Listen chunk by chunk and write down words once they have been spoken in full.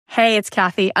Hey, it's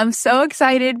Kathy. I'm so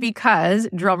excited because,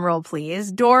 drumroll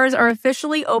please, doors are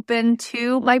officially open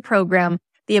to my program,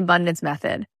 The Abundance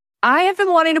Method. I have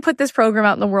been wanting to put this program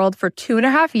out in the world for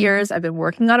 2.5 years. I've been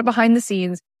working on it behind the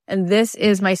scenes, and this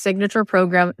is my signature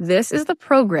program. This is the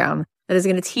program that is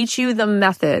going to teach you the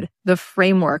method, the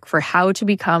framework for how to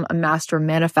become a master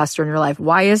manifestor in your life.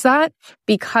 Why is that?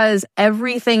 Because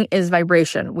everything is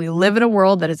vibration. We live in a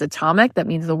world that is atomic. That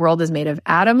means the world is made of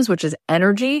atoms, which is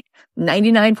energy.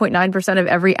 99.9% of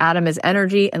every atom is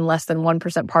energy and less than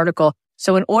 1% particle.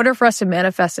 So in order for us to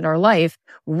manifest in our life,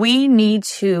 we need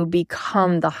to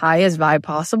become the highest vibe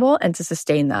possible and to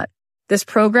sustain that. This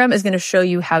program is going to show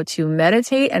you how to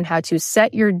meditate and how to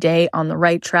set your day on the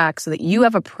right track so that you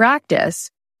have a practice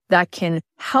that can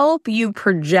help you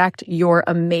project your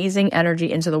amazing energy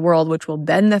into the world, which will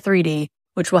bend the 3D,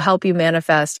 which will help you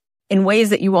manifest in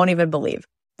ways that you won't even believe.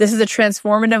 This is a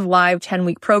transformative live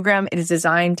 10-week program. It is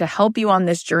designed to help you on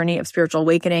this journey of spiritual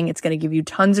awakening. It's going to give you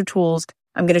tons of tools.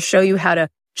 I'm going to show you how to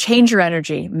change your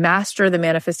energy, master the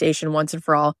manifestation once and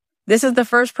for all. This is the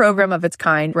first program of its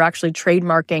kind. We're actually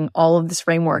trademarking all of this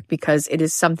framework because it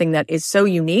is something that is so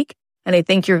unique, and I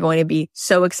think you're going to be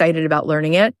so excited about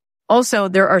learning it. Also,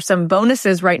 there are some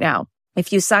bonuses right now.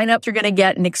 If you sign up, you're going to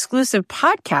get an exclusive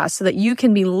podcast so that you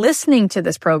can be listening to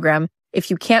this program. If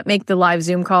you can't make the live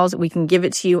Zoom calls, we can give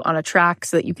it to you on a track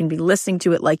so that you can be listening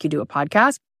to it like you do a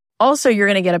podcast. Also, you're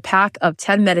going to get a pack of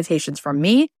 10 meditations from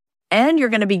me. And you're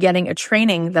going to be getting a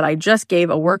training that I just gave,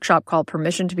 a workshop called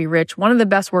Permission to be Rich, one of the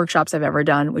best workshops I've ever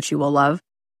done, which you will love.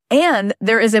 And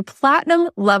there is a platinum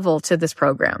level to this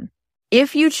program.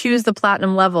 If you choose the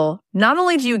platinum level, not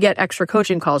only do you get extra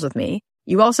coaching calls with me,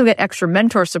 you also get extra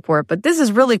mentor support, but this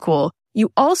is really cool. You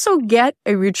also get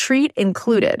a retreat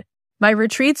included. My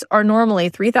retreats are normally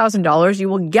 $3,000. You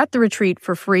will get the retreat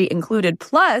for free included.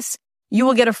 Plus, you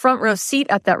will get a front row seat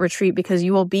at that retreat because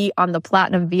you will be on the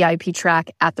platinum VIP track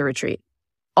at the retreat.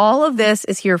 All of this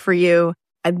is here for you.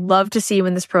 I'd love to see you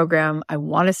in this program. I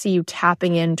want to see you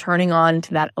tapping in, turning on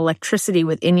to that electricity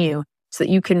within you so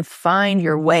that you can find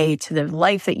your way to the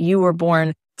life that you were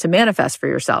born to manifest for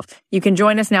yourself. You can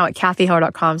join us now at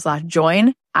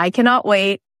kathyheller.com/join. I cannot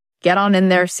wait. Get on in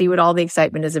there, see what all the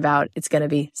excitement is about. It's going to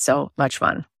be so much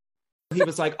fun. He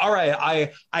was like, all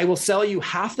right, I will sell you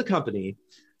half the company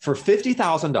for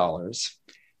 $50,000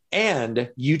 and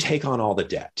you take on all the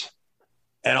debt.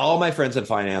 And all my friends in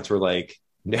finance were like,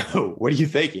 no, what are you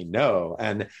thinking? No.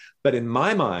 But in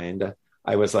my mind,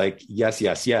 I was like,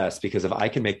 yes, because if I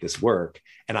can make this work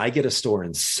and I get a store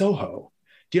in Soho,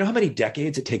 do you know how many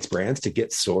decades it takes brands to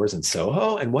get stores in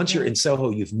Soho? And once you're in Soho,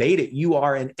 you've made it. You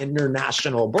are an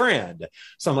international brand.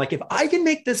 So I'm like, if I can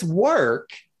make this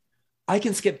work, I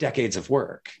can skip decades of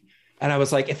work. And I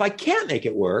was like, if I can't make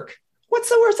it work, what's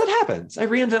the worst that happens? I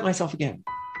reinvent myself again.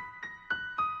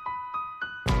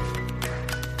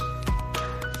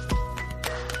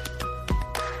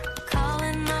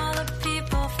 Calling all the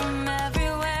people from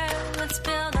everywhere. Let's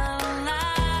build a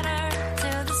ladder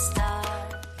to the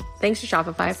stars. Thanks to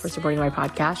Shopify for supporting my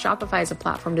podcast. Shopify is a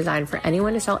platform designed for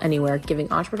anyone to sell anywhere, giving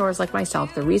entrepreneurs like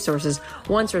myself the resources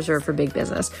once reserved for big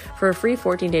business. For a free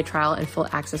 14-day trial and full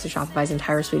access to Shopify's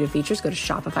entire suite of features, go to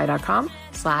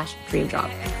shopify.com/dreamjob.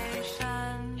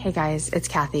 Hey guys, it's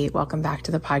Kathy. Welcome back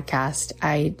to the podcast.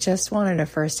 I just wanted to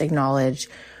first acknowledge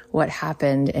what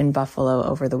happened in Buffalo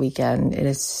over the weekend. It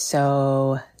is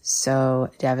so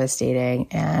devastating.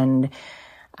 And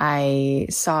I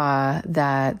saw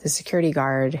that the security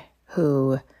guard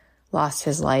who lost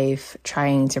his life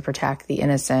trying to protect the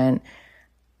innocent,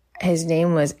 his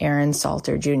name was Aaron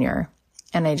Salter Jr.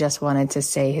 And I just wanted to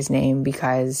say his name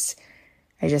because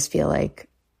I just feel like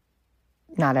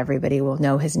not everybody will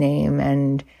know his name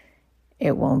and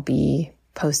it won't be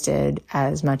posted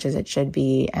as much as it should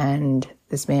be. And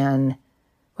this man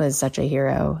was such a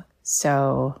hero.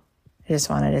 So I just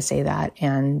wanted to say that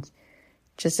and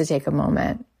just to take a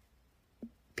moment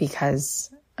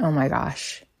because, oh my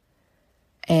gosh.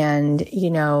 And,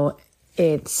 you know,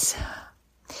 it's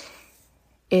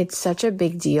such a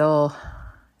big deal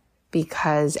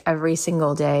because every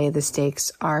single day the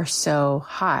stakes are so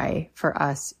high for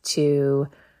us to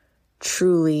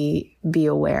truly be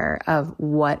aware of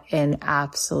what an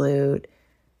absolute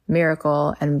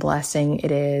miracle and blessing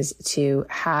it is to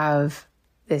have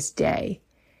this day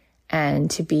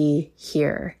and to be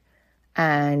here.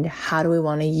 And how do we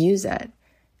want to use it?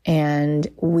 And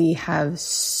we have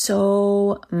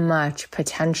so much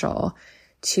potential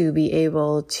to be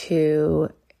able to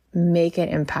make an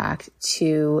impact,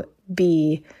 to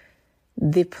be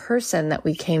the person that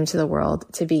we came to the world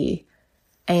to be.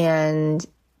 And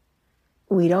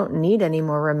we don't need any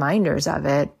more reminders of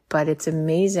it. but it's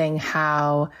amazing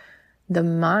how the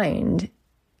mind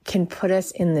can put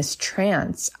us in this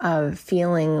trance of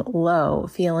feeling low,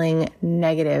 feeling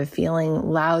negative, feeling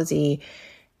lousy.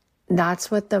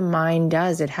 That's what the mind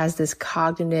does. It has this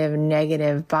cognitive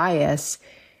negative bias.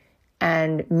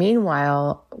 And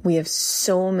meanwhile, we have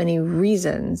so many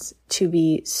reasons to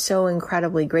be so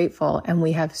incredibly grateful, and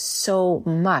we have so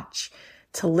much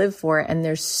to live for, and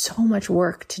there's so much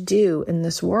work to do in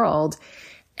this world.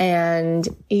 And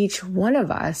each one of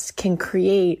us can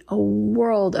create a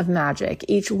world of magic.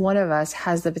 Each one of us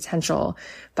has the potential,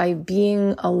 by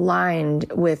being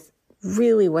aligned with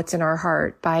really what's in our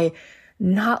heart, by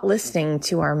not listening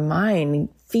to our mind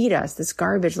feed us this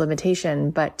garbage limitation,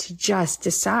 but to just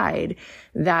decide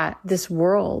that this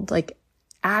world, like,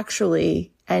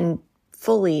 actually and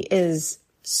fully is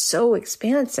so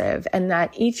expansive, and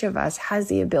that each of us has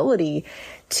the ability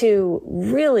to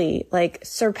really, like,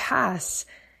 surpass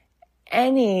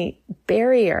any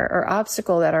barrier or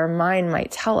obstacle that our mind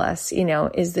might tell us, you know,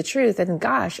 is the truth. And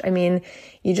gosh, I mean,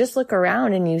 you just look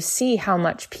around and you see how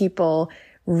much people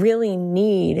really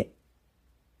need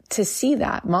to see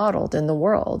that modeled in the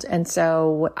world. And so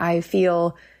what I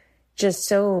feel just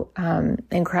so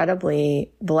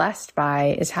incredibly blessed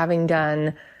by is having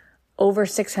done over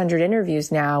 600 interviews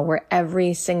now, where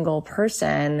every single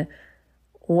person,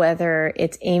 whether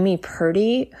it's Amy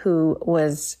Purdy, who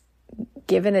was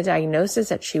given a diagnosis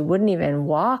that she wouldn't even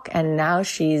walk, and now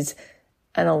she's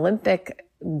an Olympic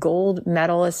gold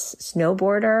medalist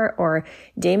snowboarder, or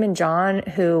Damon John,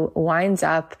 who winds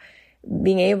up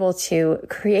being able to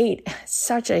create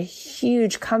such a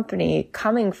huge company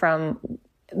coming from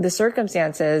the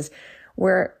circumstances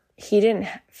where he didn't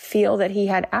feel that he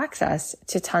had access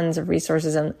to tons of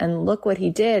resources, and look what he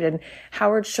did. And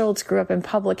Howard Schultz grew up in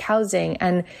public housing,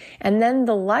 and then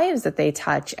the lives that they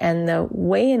touch and the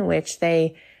way in which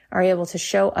they are able to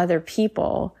show other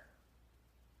people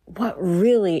what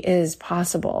really is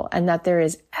possible, and that there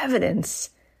is evidence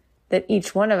that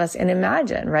each one of us, and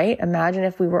imagine, right? Imagine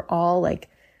if we were all like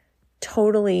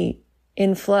totally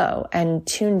in flow and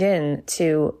tuned in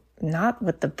to not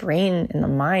what the brain and the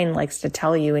mind likes to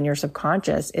tell you in your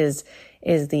subconscious is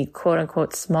the quote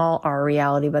unquote small r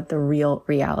reality, but the real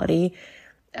reality.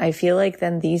 I feel like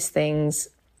then these things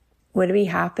would be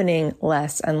happening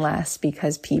less and less,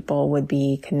 because people would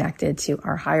be connected to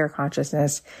our higher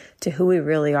consciousness, to who we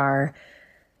really are,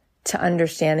 to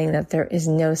understanding that there is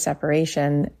no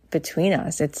separation between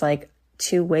us. It's like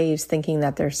two waves thinking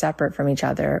that they're separate from each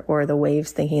other, or the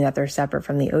waves thinking that they're separate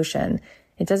from the ocean.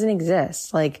 It doesn't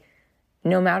exist. Like,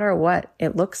 no matter what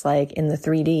it looks like in the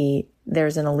 3D,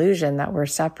 there's an illusion that we're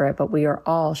separate, but we are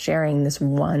all sharing this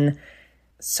one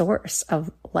source of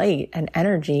light and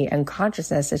energy and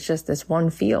consciousness. It's just this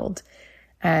one field.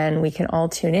 And we can all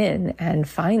tune in and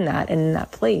find that. And in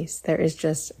that place, there is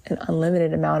just an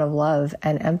unlimited amount of love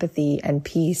and empathy and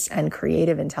peace and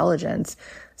creative intelligence.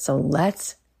 So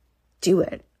let's do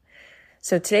it.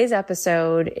 So today's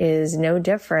episode is no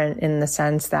different in the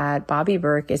sense that Bobby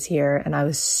Berk is here, and I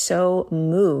was so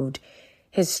moved.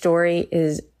 His story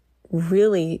is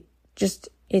really just,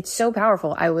 it's so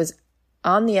powerful. I was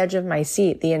on the edge of my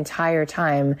seat the entire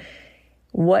time.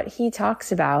 What he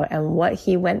talks about and what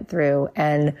he went through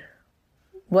and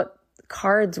what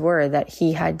cards were that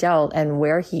he had dealt and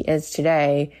where he is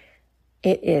today,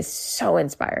 it is so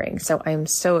inspiring. So I'm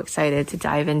so excited to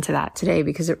dive into that today,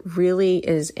 because it really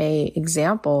is a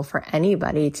example for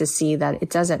anybody to see that it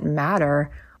doesn't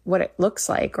matter what it looks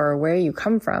like or where you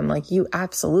come from. Like, you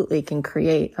absolutely can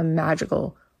create a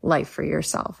magical life for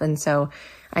yourself. And so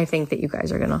I think that you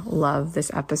guys are going to love this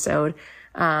episode.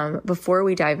 Before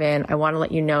we dive in, I want to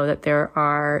let you know that there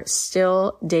are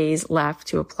still days left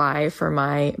to apply for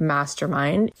my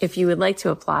mastermind. If you would like to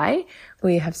apply,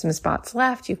 we have some spots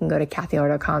left. You can go to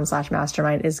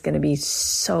cathyheller.com/mastermind. It's going to be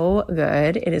so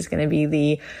good. It is going to be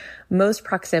the most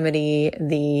proximity,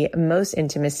 the most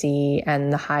intimacy,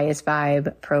 and the highest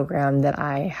vibe program that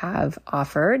I have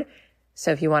offered.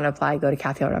 So if you want to apply, go to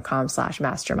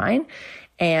cathyheller.com/mastermind.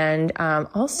 And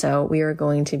also, we are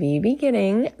going to be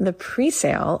beginning the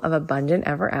pre-sale of Abundant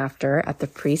Ever After at the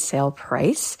pre-sale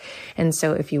price. And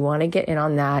so if you want to get in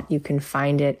on that, you can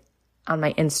find it on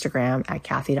my Instagram at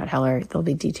Cathy.Heller. There'll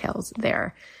be details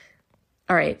there.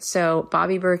 All right, so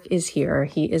Bobby Berk is here.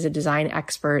 He is a design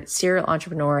expert, serial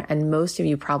entrepreneur, and most of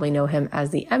you probably know him as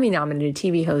the Emmy-nominated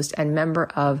TV host and member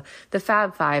of the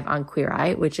Fab Five on Queer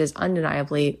Eye, which is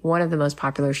undeniably one of the most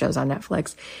popular shows on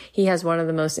Netflix. He has one of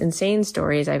the most insane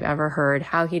stories I've ever heard,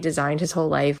 how he designed his whole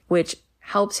life, which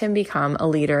helped him become a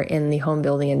leader in the home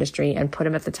building industry and put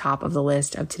him at the top of the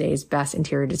list of today's best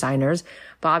interior designers.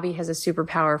 Bobby has a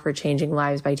superpower for changing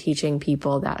lives by teaching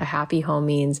people that a happy home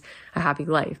means a happy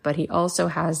life. But he also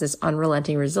has this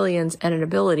unrelenting resilience and an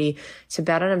ability to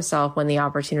bet on himself when the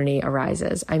opportunity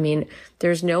arises. I mean,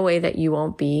 there's no way that you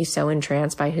won't be so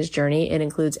entranced by his journey. It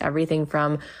includes everything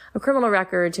from a criminal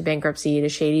record to bankruptcy to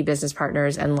shady business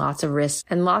partners and lots of risks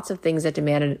and lots of things that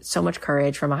demanded so much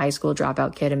courage from a high school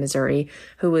dropout kid in Missouri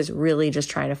who was really just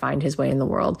trying to find his way in the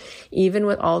world. Even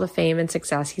with all the fame and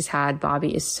success he's had,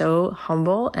 Bobby is so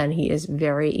humble and he is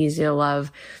very easy to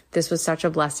love. This was such a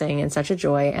blessing and such a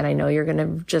joy. And I know you're going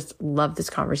to just love this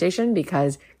conversation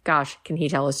because, gosh, can he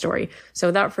tell a story? So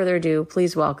without further ado,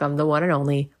 please welcome the one and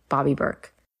only Bobby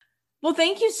Berk. Well,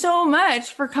 thank you so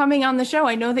much for coming on the show.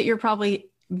 I know that you're probably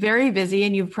very busy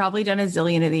and you've probably done a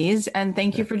zillion of these. And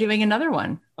thank you for doing another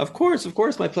one. Of course.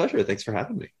 My pleasure. Thanks for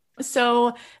having me.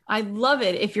 So I'd love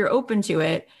it if you're open to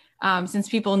it. Since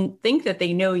people think that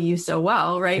they know you so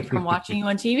well, right, from watching you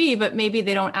on TV, but maybe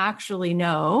they don't actually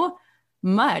know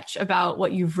much about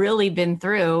what you've really been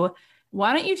through.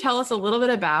 Why don't you tell us a little bit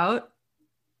about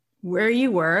where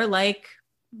you were, like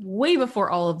way before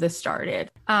all of this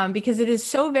started? Because it is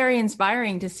so very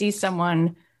inspiring to see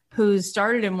someone who's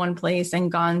started in one place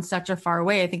and gone such a far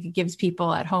way. I think it gives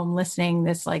people at home listening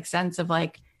this like sense of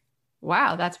like,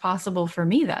 wow, that's possible for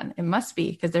me then. It must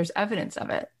be because there's evidence of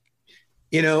it.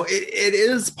 You know, it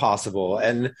is possible.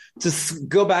 And to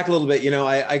go back a little bit, you know,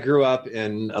 I grew up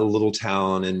in a little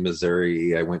town in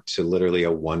Missouri. I went to literally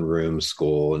a one-room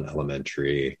school in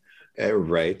elementary,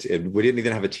 right? We didn't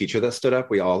even have a teacher that stood up.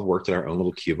 We all worked in our own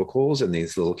little cubicles, and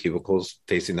these little cubicles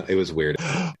it was weird.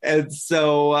 And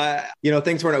so, you know,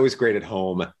 things weren't always great at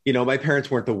home. You know, my parents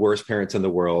weren't the worst parents in the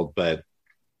world, but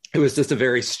it was just a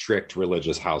very strict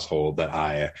religious household that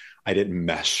I didn't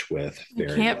mesh with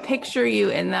very I can't picture you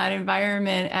in that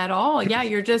environment at all. Yeah,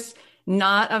 you're just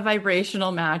not a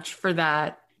vibrational match for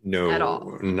that. No, at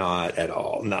all. Not at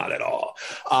all. Not at all.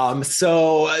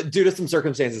 So due to some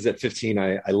circumstances at 15,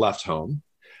 I left home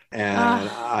and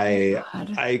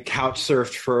I couch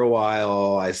surfed for a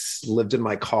while. I lived in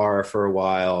my car for a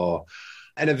while.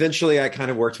 And eventually I kind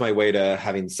of worked my way to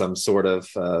having some sort of,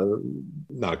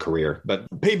 not a career, but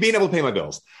being able to pay my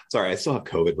bills. Sorry, I still have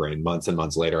COVID brain months and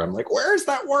months later. I'm like, where's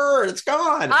that word? It's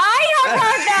gone. I have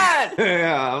heard that.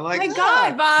 Yeah, I'm like, my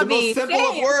God, Bobby. The most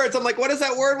simple of words. I'm like, what is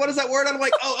that word? What is that word? And I'm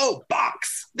like, oh,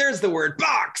 box. There's the word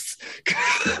box.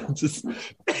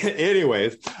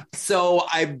 Anyways, so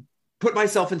I put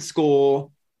myself in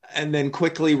school and then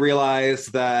quickly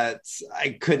realized that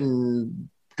I couldn't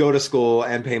go to school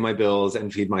and pay my bills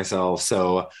and feed myself.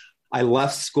 So I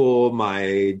left school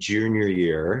my junior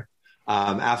year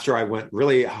after I went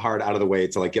really hard out of the way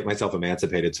to like get myself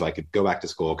emancipated so I could go back to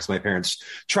school, because my parents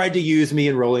tried to use me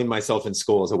enrolling myself in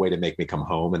school as a way to make me come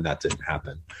home, and that didn't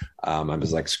happen. I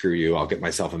was like, screw you, I'll get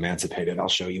myself emancipated. I'll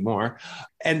show you more.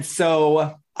 And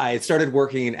so I started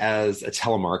working as a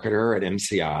telemarketer at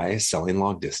MCI, selling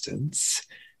long distance.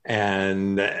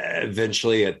 And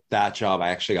eventually at that job, I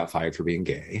actually got fired for being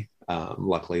gay.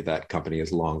 Luckily, that company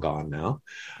is long gone now.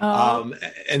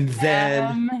 And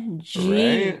then,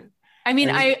 right? I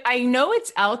mean, I know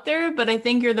it's out there, but I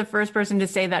think you're the first person to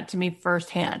say that to me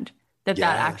firsthand, that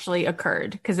actually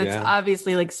occurred, because it's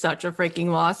obviously like such a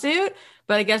freaking lawsuit.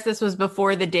 But I guess this was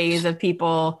before the days of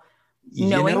people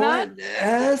knowing that.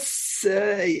 Yes,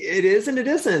 it is and it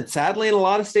isn't. Sadly, in a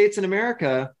lot of states in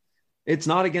America, it's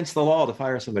not against the law to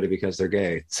fire somebody because they're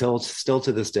gay. Still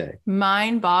to this day.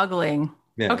 Mind-boggling.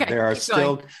 Yeah, okay, there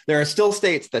are still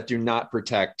states that do not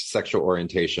protect sexual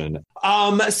orientation.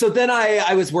 So then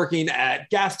I was working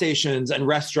at gas stations and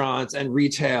restaurants and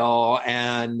retail,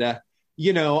 and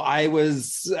you know, I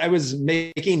was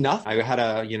making nothing. I had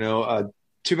a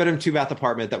 2-bedroom, 2-bath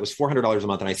apartment that was $400 a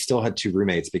month. And I still had 2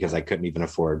 roommates because I couldn't even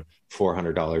afford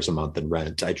 $400 a month in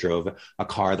rent. I drove a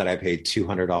car that I paid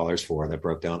 $200 for that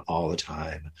broke down all the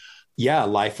time. Yeah,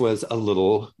 life was a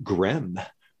little grim.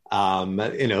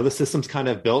 The system's kind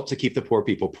of built to keep the poor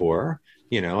people poor.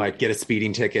 You know, I'd get a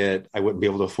speeding ticket. I wouldn't be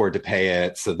able to afford to pay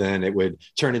it. So then it would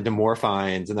turn into more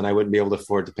fines, and then I wouldn't be able to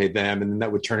afford to pay them. And then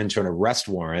that would turn into an arrest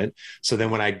warrant. So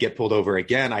then when I'd get pulled over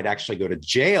again, I'd actually go to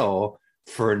jail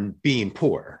for being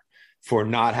poor, for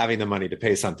not having the money to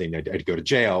pay something. I'd go to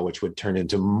jail, which would turn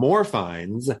into more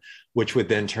fines, which would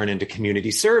then turn into community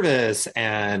service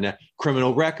and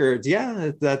criminal records.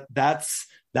 Yeah, that's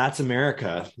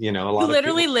America. You know, a lot you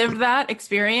literally lived that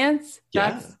experience.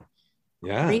 Yeah.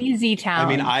 Yeah. Crazy town. I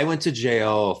mean, I went to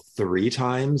jail 3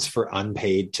 times for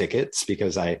unpaid tickets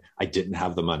because I didn't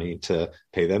have the money to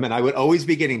pay them. And I would always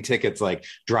be getting tickets like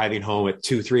driving home at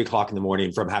 2-3 o'clock in the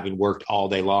morning from having worked all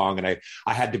day long. And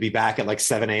I had to be back at like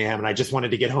 7 a.m. and I just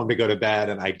wanted to get home to go to bed,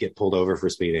 and I'd get pulled over for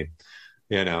speeding,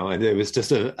 and it was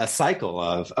just a cycle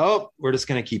of, oh, we're just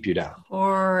going to keep you down.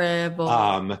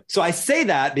 Horrible. So I say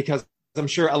that because I'm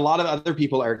sure a lot of other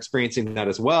people are experiencing that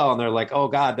as well. And they're like, oh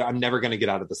God, I'm never going to get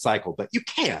out of the cycle, but you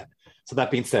can. So that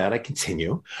being said, I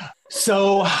continue.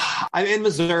 So I'm in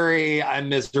Missouri. I'm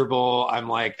miserable. I'm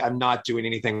like, I'm not doing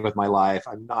anything with my life.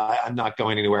 I'm not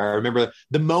going anywhere. I remember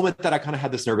the moment that I kind of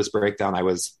had this nervous breakdown. I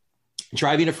was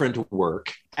driving a friend to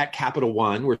work at Capital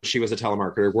One, where she was a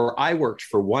telemarketer, where I worked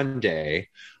for one day.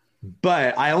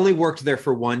 But I only worked there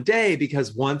for one day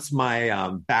because once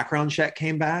my background check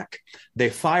came back,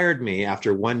 they fired me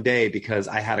after one day because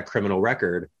I had a criminal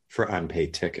record for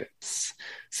unpaid tickets.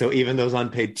 So even those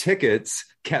unpaid tickets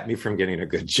kept me from getting a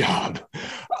good job.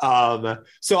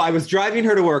 So I was driving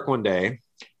her to work one day,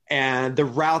 and the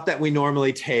route that we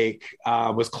normally take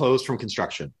was closed from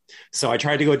construction. So I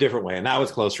tried to go a different way, and that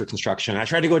was closed for construction. I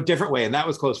tried to go a different way, and that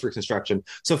was closed for construction.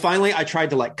 So finally, I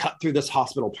tried to like cut through this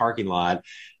hospital parking lot,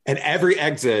 and every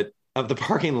exit of the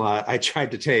parking lot I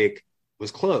tried to take was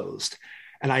closed.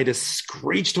 And I just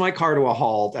screeched my car to a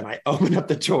halt, and I opened up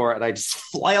the door, and I just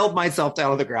flailed myself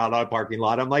down on the ground on a parking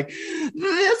lot. I'm like,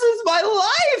 this is my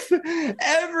life.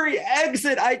 Every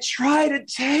exit I try to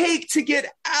take to get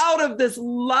out of this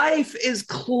life is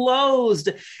closed.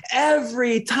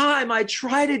 Every time I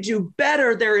try to do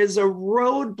better, there is a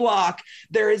roadblock.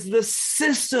 There is the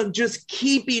system just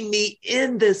keeping me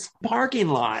in this parking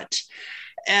lot.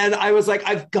 And I was like,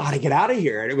 I've got to get out of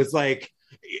here. And it's like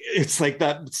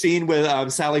that scene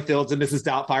with Sally Fields and Mrs.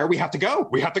 Doubtfire. We have to go.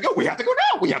 We have to go. We have to go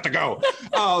now. We have to go.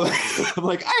 I'm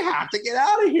like, I have to get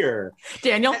out of here.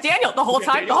 Daniel, the whole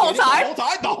time.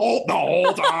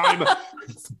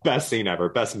 Best scene ever.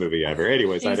 Best movie ever.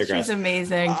 Anyways, I digress. She's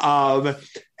amazing.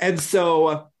 And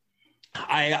so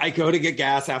I go to get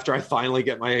gas after I finally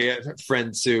get my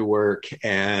friend to work,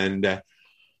 and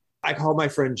I called my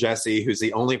friend Jesse, who's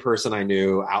the only person I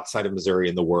knew outside of Missouri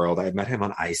in the world. I met him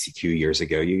on ICQ years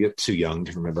ago. You get too young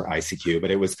to remember ICQ,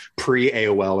 but it was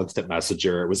pre-AOL Instant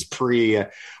Messenger. It was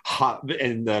pre-hot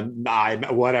and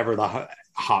whatever the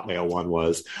Hotmail one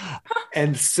was.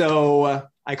 And so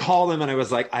I called him and I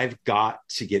was like, I've got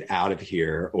to get out of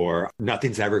here or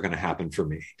nothing's ever going to happen for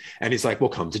me. And he's like, well,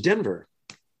 come to Denver.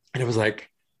 And I was like,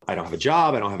 I don't have a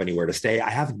job. I don't have anywhere to stay. I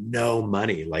have no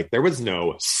money. Like there was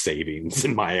no savings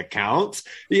in my account.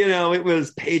 It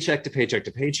was paycheck to paycheck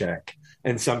to paycheck.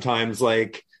 And sometimes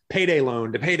like payday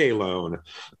loan to payday loan.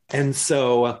 And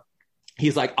so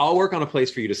he's like, I'll work on a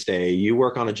place for you to stay. You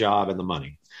work on a job and the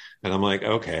money. And I'm like,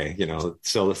 okay,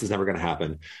 so this is never going to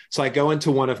happen. So I go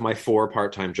into one of my 4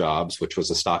 part-time jobs, which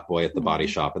was a stock boy at the body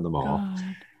shop in the mall.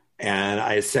 God. And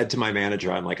I said to my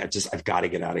manager, I'm like, I've got to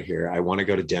get out of here. I want to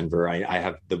go to Denver. I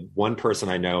have the one person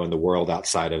I know in the world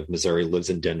outside of Missouri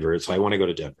lives in Denver. So I want to go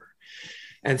to Denver.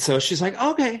 And so she's like,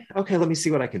 okay, let me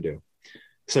see what I can do.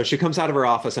 So she comes out of her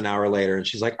office an hour later and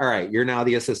she's like, all right, you're now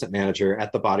the assistant manager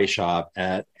at the body shop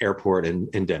at airport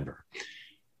in Denver.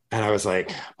 And I was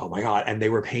like, oh my God. And they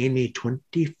were paying me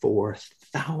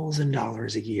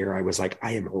 $24,000 a year. I was like,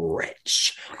 I am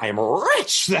rich.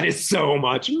 That is so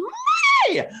much money.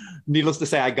 Needless to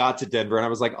say, I got to Denver and I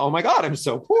was like, oh my God, I'm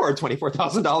so poor.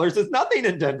 $24,000 is nothing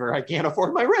in Denver. I can't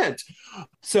afford my rent.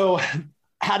 So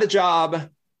had a job.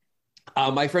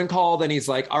 My friend called and he's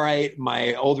like, all right,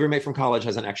 my old roommate from college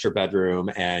has an extra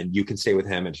bedroom and you can stay with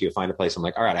him until you find a place. I'm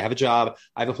like, all right, I have a job.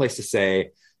 I have a place to stay.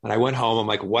 And I went home. I'm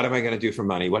like, what am I going to do for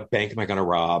money? What bank am I going to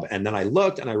rob? And then I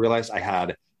looked and I realized I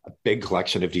had a big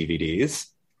collection of DVDs.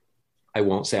 I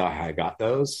won't say how I got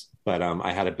those, but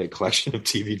I had a big collection of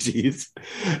DVDs.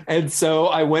 And so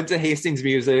I went to Hastings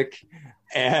Music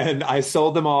and I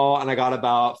sold them all and I got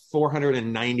about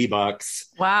 $490.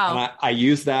 Wow. And I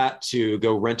used that to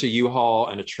go rent a U-Haul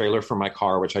and a trailer for my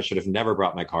car, which I should have never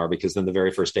brought my car because then the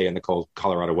very first day in the cold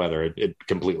Colorado weather, it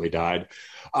completely died.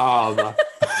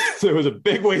 So it was a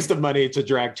big waste of money to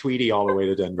drag Tweety all the way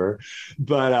to Denver.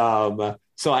 But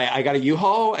so I got a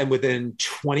U-Haul and within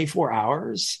 24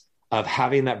 hours of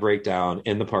having that breakdown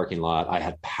in the parking lot, I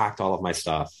had packed all of my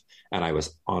stuff and I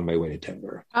was on my way to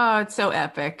Denver. Oh, it's so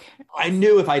epic. I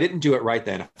knew if I didn't do it right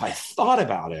then, if I thought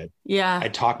about it,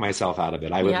 I'd talk myself out of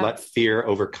it. I would let fear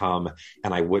overcome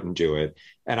and I wouldn't do it.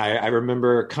 And I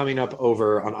remember coming up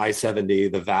over on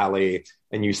I-70, the valley,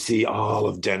 and you see all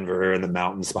of Denver and the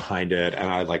mountains behind it. And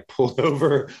I like pulled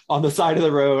over on the side of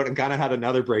the road and kind of had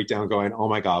another breakdown going, oh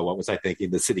my God, what was I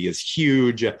thinking? The city is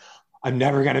huge. I'm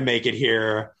never going to make it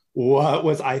here. What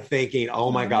was I thinking?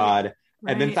 Oh my God.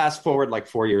 And then fast forward like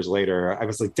 4 years later, I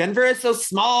was like, Denver is so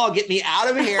small. Get me out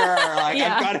of here. Like,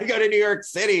 I've got to go to New York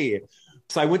City.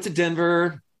 So I went to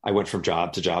Denver. I went from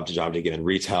job to job to job to get in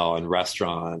retail and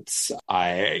restaurants.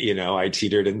 I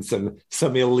teetered in some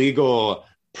illegal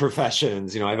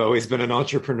professions. I've always been an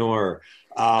entrepreneur.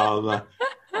 And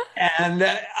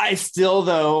I still,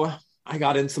 though, I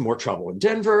got in some more trouble in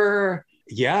Denver.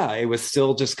 Yeah, it was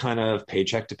still just kind of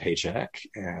paycheck to paycheck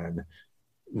and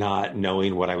not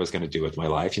knowing what I was going to do with my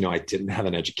life. I didn't have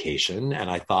an education, and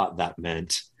I thought that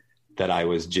meant that I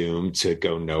was doomed to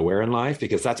go nowhere in life,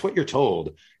 because that's what you're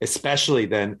told, especially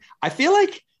then. I feel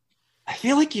like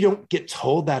you don't get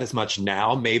told that as much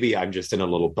now. Maybe I'm just in a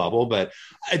little bubble, but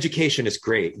education is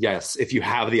great. Yes, if you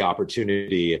have the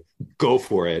opportunity, go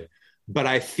for it. But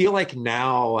I feel like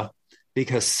now,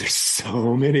 because there's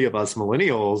so many of us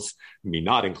millennials, me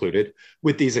not included,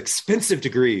 with these expensive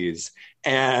degrees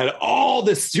and all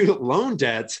the student loan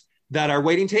debt, that are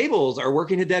waiting tables, are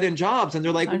working at dead-end jobs. And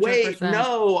they're like, 100%. Wait,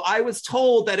 no, I was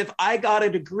told that if I got a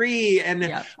degree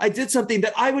and I did something,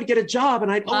 that I would get a job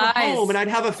and I'd own a home and I'd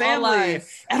have a family.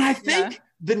 And I think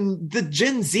the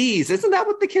Gen Zs, isn't that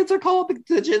what the kids are called?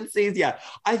 The Gen Zs? Yeah.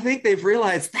 I think they've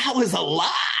realized that was a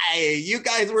lie. You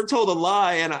guys were told a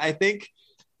lie. And I think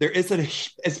there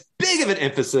isn't as big of an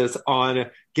emphasis on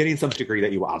getting some degree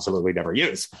that you will absolutely never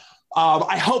use.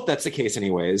 I hope that's the case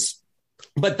anyways.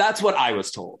 But that's what I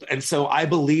was told. And so I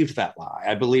believed that lie.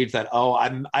 I believed that,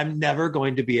 I'm never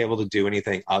going to be able to do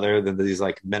anything other than these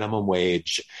like minimum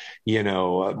wage,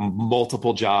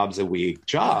 multiple jobs a week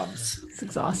jobs. It's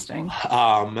exhausting.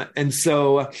 And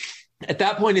so at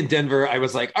that point in Denver, I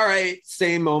was like, all right,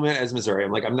 same moment as Missouri.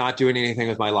 I'm like, I'm not doing anything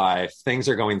with my life. Things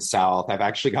are going south. I've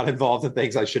actually got involved in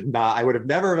things I would have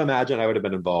never imagined I would have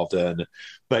been involved in.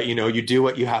 But, you do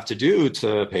what you have to do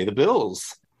to pay the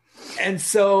bills. And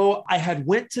so I had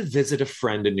went to visit a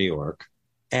friend in New York,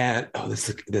 and this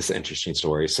is an interesting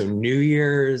story. So New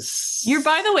Year's, you're,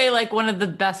 by the way, like one of the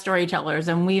best storytellers,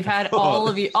 and we've had all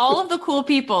of the cool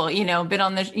people, been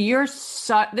on this.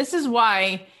 This is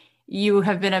why you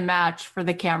have been a match for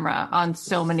the camera on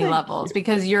so many levels,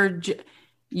 because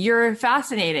you're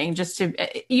fascinating.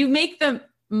 You make the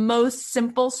most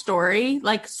simple story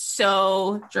like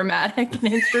so dramatic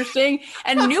and interesting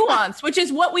and nuanced, which is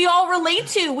what we all relate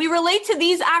to. We relate to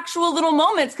these actual little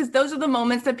moments because those are the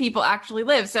moments that people actually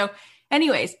live. So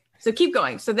anyways, so keep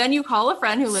going. So then you call a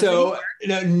friend who lives in New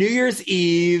York. New Year's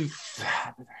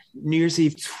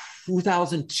Eve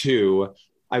 2002,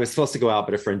 I was supposed to go out,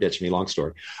 but a friend ditched me. Long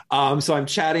story. So I'm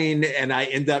chatting and I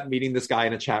end up meeting this guy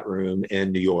in a chat room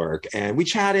in New York, and we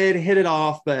chatted, hit it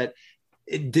off, but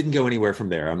it didn't go anywhere from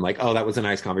there. I'm like, oh, that was a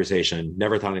nice conversation.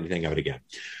 Never thought anything of it again.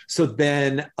 So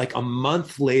then like a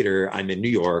month later, I'm in New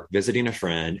York visiting a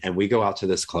friend, and we go out to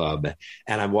this club,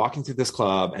 and I'm walking through this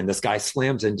club, and this guy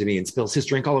slams into me and spills his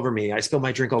drink all over me. I spill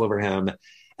my drink all over him.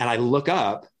 And I look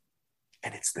up,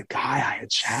 and it's the guy I had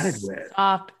chatted with.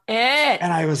 Stop it.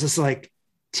 And I was just like,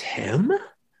 Tim? And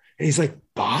he's like,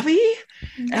 Bobby?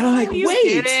 And I'm like,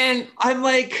 wait. Didn't. I'm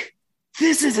like,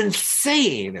 this is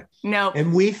insane. No.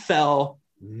 And we fell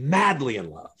madly in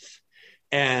love.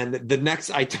 And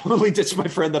I totally ditched my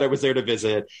friend that I was there to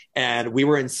visit, and we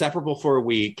were inseparable for a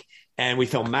week, and we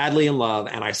fell madly in love.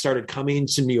 And I started coming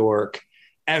to New York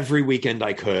every weekend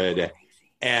I could.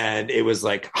 And it was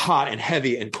like hot and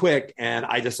heavy and quick. And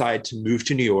I decided to move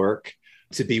to New York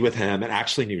to be with him, and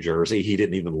actually New Jersey. He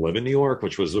didn't even live in New York,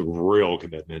 which was a real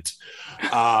commitment.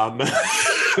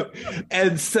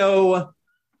 And so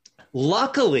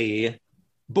luckily,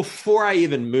 before I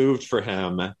even moved for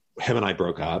him and I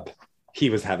broke up. He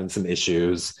was having some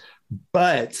issues,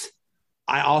 but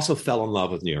I also fell in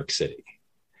love with New York City.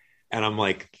 And I'm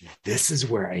like, this is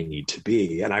where I need to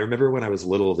be. And I remember when I was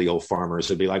little, the old farmers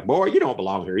would be like, boy, you don't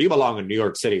belong here. You belong in New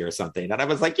York City or something. And I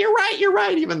was like, you're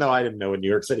right. Even though I didn't know what New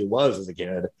York City was as a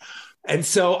kid. And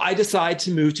so I decided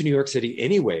to move to New York City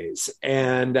anyways.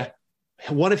 And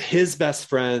one of his best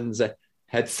friends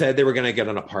had said they were going to get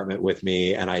an apartment with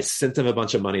me. And I sent them a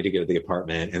bunch of money to get the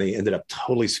apartment. And they ended up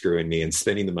totally screwing me and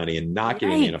spending the money and not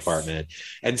getting me an apartment.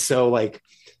 And so like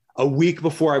a week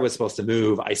before I was supposed to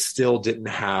move, I still didn't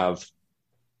have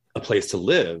a place to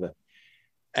live.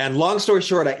 And long story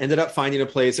short, I ended up finding a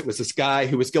place. It was this guy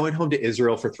who was going home to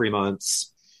Israel for 3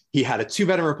 months. He had a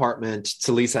 2-bedroom apartment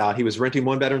to lease out. He was renting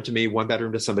 1 bedroom to me, 1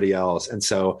 bedroom to somebody else. And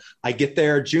so I get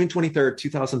there June 23rd,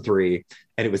 2003,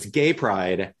 and it was Gay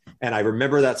Pride. And I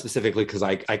remember that specifically because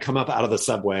I come up out of the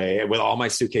subway with all my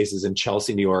suitcases in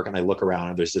Chelsea, New York, and I look around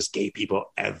and there's just gay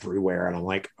people everywhere. And I'm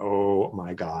like, oh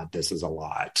my God, this is a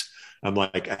lot. I'm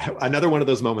like, another one of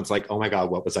those moments like, oh my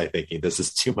God, what was I thinking? This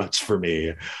is too much for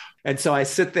me. And so I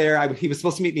sit there. He was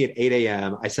supposed to meet me at 8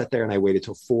 a.m. I sat there and I waited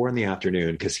till 4 p.m.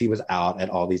 because he was out at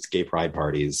all these gay pride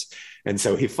parties. And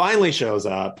so he finally shows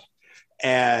up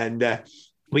and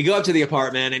we go up to the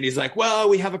apartment and he's like, well,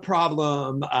 we have a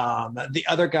problem. The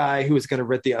other guy who was going to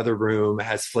rent the other room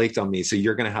has flaked on me. So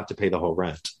you're going to have to pay the whole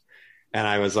rent. And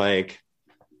I was like,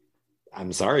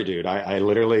 I'm sorry, dude. I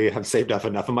literally have saved up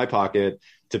enough in my pocket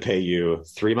to pay you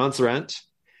 3 months rent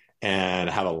and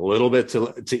have a little bit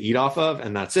to eat off of.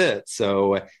 And that's it.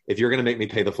 So if you're going to make me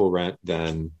pay the full rent,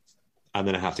 then I'm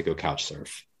going to have to go couch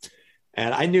surf.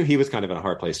 And I knew he was kind of in a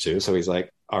hard place too. So he's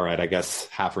like, all right, I guess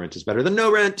half rent is better than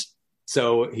no rent.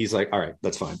 So he's like, all right,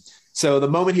 that's fine. So the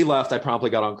moment he left, I promptly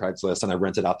got on Craigslist and I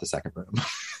rented out the second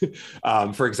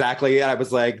room for exactly. I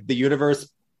was like, the universe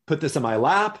put this in my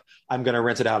lap. I'm going to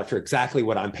rent it out for exactly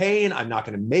what I'm paying. I'm not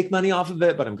going to make money off of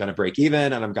it, but I'm going to break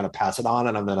even and I'm going to pass it on.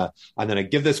 And I'm going to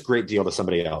give this great deal to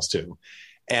somebody else too.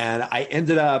 And I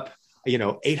ended up,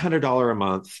 $800 a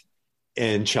month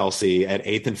in Chelsea at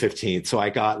 8th and 15th. So I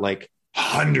got like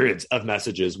hundreds of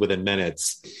messages within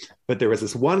minutes. But there was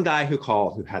this one guy who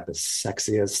called who had the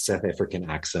sexiest South African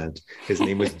accent. His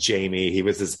name was Jamie. He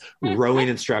was this rowing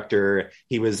instructor.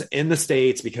 He was in the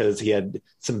States because he had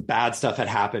some bad stuff had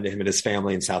happened to him and his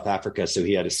family in South Africa. So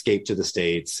he had escaped to the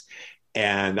States.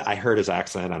 And I heard his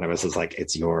accent and I was just like,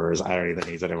 it's yours. I don't even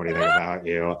need to know anything about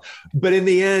you. But in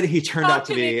the end, he turned out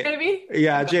to be, baby.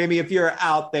 Yeah, Jamie, if you're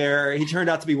out there, he turned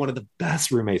out to be one of the best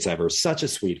roommates ever. Such a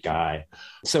sweet guy.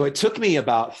 So it took me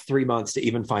about 3 months to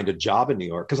even find a job in New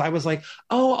York because I was like,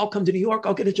 oh, I'll come to New York.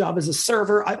 I'll get a job as a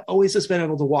server. I've always just been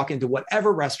able to walk into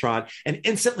whatever restaurant and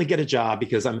instantly get a job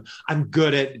because I'm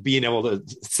good at being able to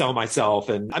sell myself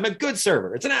and I'm a good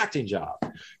server. It's an acting job,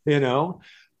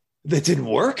 That didn't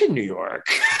work in New York.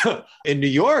 In New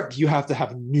York, you have to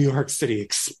have New York City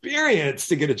experience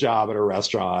to get a job at a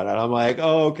restaurant. And I'm like,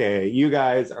 oh, okay, you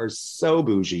guys are so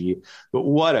bougie, but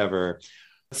whatever.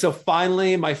 So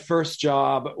finally, my first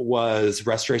job was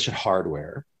Restoration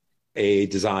Hardware, a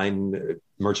design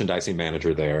merchandising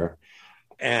manager there.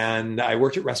 And I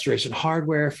worked at Restoration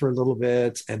Hardware for a little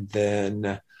bit. And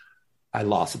then I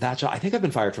lost that job. I think I've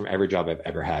been fired from every job I've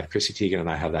ever had. Chrissy Teigen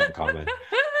and I have that in common.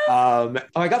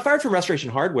 I got fired from Restoration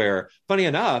Hardware. Funny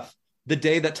enough, the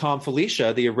day that Tom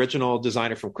Felicia, the original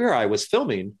designer from Queer Eye, was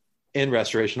filming in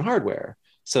Restoration Hardware.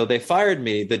 So they fired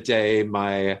me the day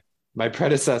my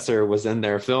predecessor was in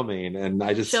there filming. And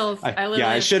I just,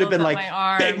 I should have been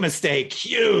like, big mistake,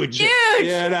 huge.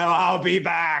 I'll be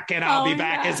back and I'll be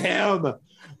back as him.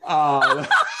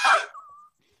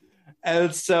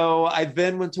 And so I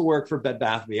then went to work for Bed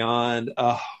Bath & Beyond.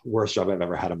 Worst job I've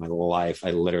ever had in my life. I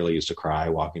literally used to cry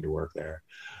walking to work there.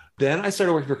 Then I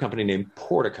started working for a company named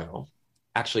Portico.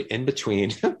 Actually, in between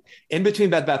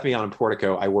Bed Bath & Beyond and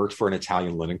Portico, I worked for an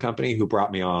Italian linen company who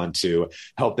brought me on to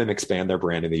help them expand their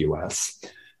brand in the US.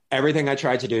 Everything I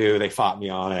tried to do, they fought me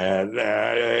on it.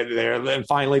 And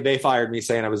finally, they fired me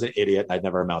saying I was an idiot and I'd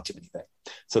never amount to anything.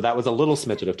 So that was a little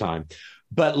smidgen of time.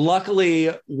 But luckily,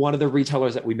 one of the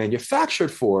retailers that we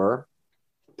manufactured for,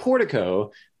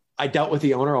 Portico, I dealt with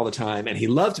the owner all the time and he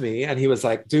loved me. And he was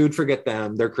like, dude, forget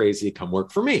them. They're crazy. Come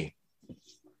work for me.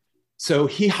 So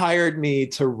he hired me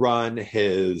to run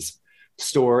his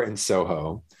store in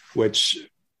Soho, which,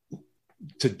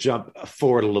 to jump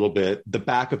forward a little bit, the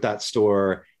back of that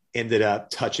store ended up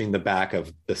touching the back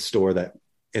of the store that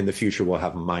in the future will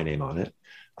have my name on it.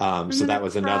 So that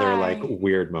was another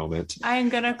weird moment. I'm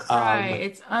going to cry.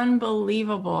 It's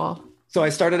unbelievable. So I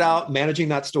started out managing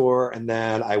that store and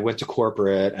then I went to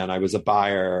corporate and I was a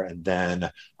buyer and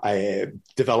then I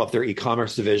developed their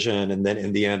e-commerce division. And then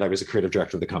in the end, I was a creative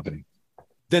director of the company.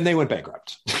 Then they went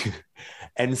bankrupt.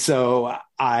 And so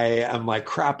I am like,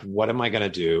 crap, what am I going to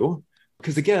do?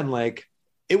 Because again,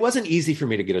 it wasn't easy for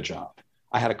me to get a job.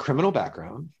 I had a criminal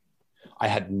background. I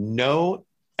had no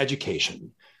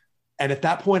education. And at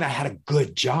that point, I had a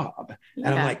good job. Yeah.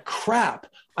 And I'm like, crap,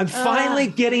 I'm finally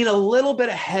getting a little bit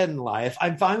ahead in life.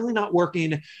 I'm finally not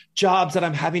working jobs that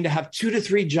I'm having to have 2 to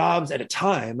 3 jobs at a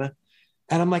time.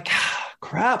 And I'm like,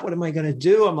 crap, what am I going to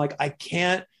do? I'm like, I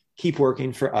can't keep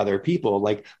working for other people.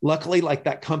 Luckily,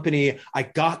 that company, I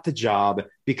got the job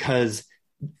because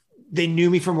they knew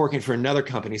me from working for another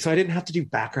company. So I didn't have to do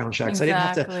background checks. Exactly.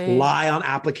 I didn't have to lie on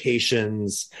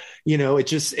applications.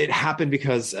 It happened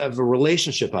because of a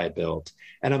relationship I built.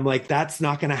 And I'm like, that's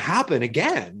not going to happen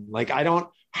again. I don't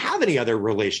have any other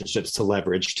relationships to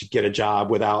leverage to get a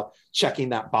job without checking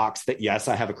that box that, yes,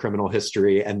 I have a criminal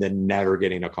history, and then never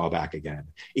getting a call back again,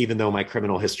 even though my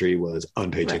criminal history was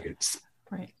unpaid tickets.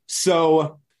 Right.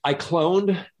 So I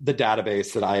cloned the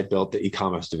database that I had built the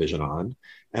e-commerce division on,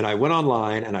 and I went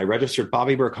online and I registered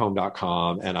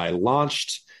BobbyBurkeHome.com, and I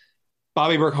launched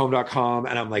BobbyBurkeHome.com,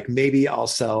 and I'm like, maybe I'll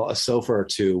sell a sofa or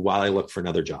two while I look for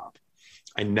another job.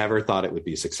 I never thought it would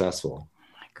be successful.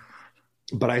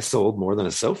 But I sold more than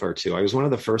a sofa or two. I was one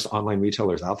of the first online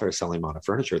retailers out there selling modern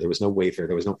furniture. There was no Wayfair.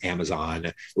 There was no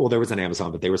Amazon. Well, there was an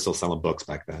Amazon, but they were still selling books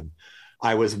back then.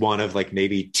 I was one of like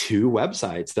maybe 2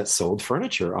 websites that sold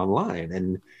furniture online.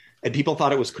 And people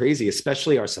thought it was crazy,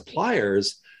 especially our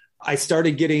suppliers. I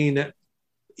started getting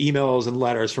emails and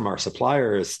letters from our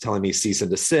suppliers telling me cease and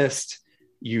desist.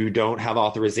 You don't have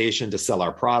authorization to sell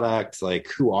our product. Like,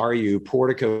 who are you?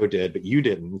 Portico did, but you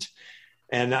didn't.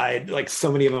 And I like so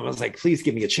many of them, I was like, please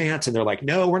give me a chance. And they're like,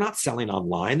 no, we're not selling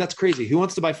online. That's crazy. Who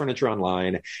wants to buy furniture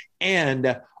online?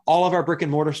 And all of our brick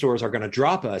and mortar stores are going to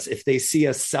drop us if they see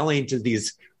us selling to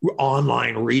these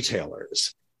online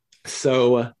retailers.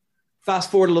 So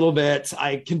fast forward a little bit,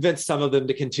 I convinced some of them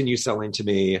to continue selling to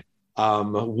me.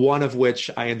 One of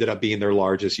which I ended up being their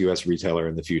largest US retailer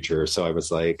in the future. So I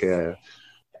was like,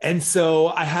 and so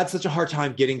I had such a hard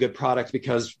time getting good product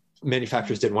because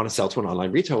manufacturers didn't want to sell to an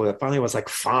online retailer. That finally was like,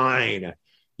 fine,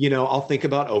 I'll think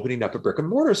about opening up a brick and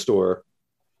mortar store.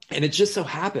 And it just so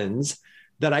happens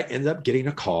that I ended up getting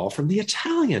a call from the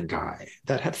Italian guy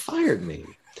that had fired me,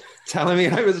 telling me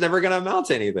I was never going to amount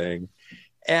to anything.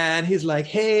 And he's like,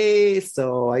 hey,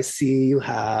 so I see you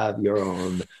have your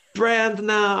own brand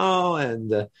now.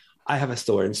 And I have a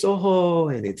store in Soho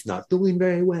and it's not doing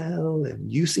very well.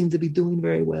 And you seem to be doing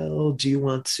very well. Do you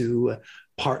want to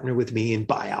partner with me and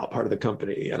buy out part of the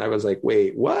company? And I was like,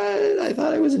 wait, what? I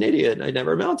thought I was an idiot. I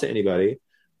never amount to anybody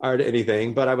or to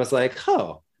anything. But I was like,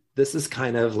 oh, this is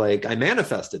kind of like, I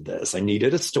manifested this. I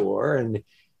needed a store and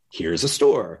here's a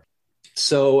store.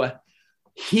 So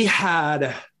he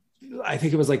had, I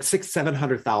think it was like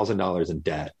 $700,000 in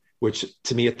debt, which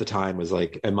to me at the time was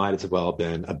like, it might as well have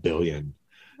been $1 billion.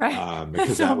 Right.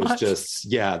 Because that was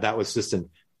that was just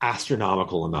an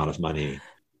astronomical amount of money.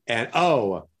 And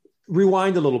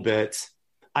rewind a little bit.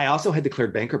 I also had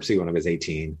declared bankruptcy when I was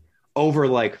 18 over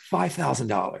like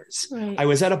 $5,000. Right. I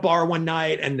was at a bar one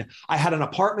night and I had an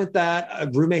apartment that a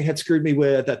roommate had screwed me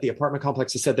with at the apartment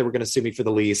complex. That said they were going to sue me for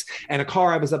the lease, and a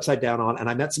car I was upside down on. And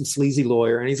I met some sleazy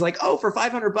lawyer and he's like, oh, for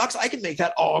 $500, I can make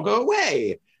that all go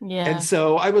away. Yeah. And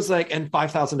so I was like, and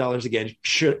 $5,000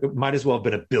 again, might as well have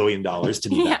been $1 billion to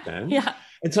me back then. Yeah.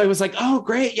 And so I was like, oh,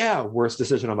 great. Yeah. Worst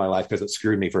decision of my life because it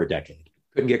screwed me for a decade.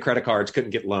 Couldn't get credit cards,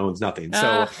 couldn't get loans, nothing.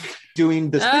 So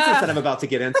doing this business that I'm about to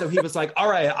get in. So he was like, all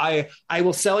right, I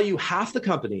will sell you half the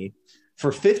company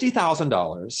for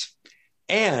 $50,000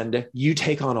 and you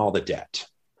take on all the debt.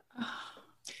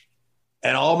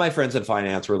 And all my friends in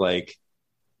finance were like,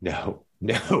 no,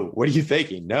 what are you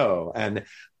thinking? No.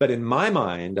 But in my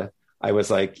mind, I was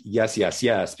like, yes,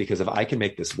 because if I can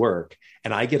make this work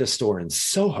and I get a store in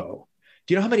Soho,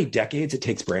 do you know how many decades it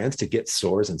takes brands to get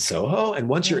stores in Soho? And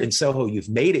once you're in Soho, you've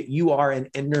made it. You are an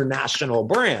international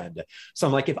brand. So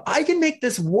I'm like, if I can make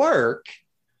this work,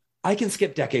 I can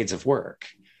skip decades of work.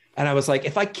 And I was like,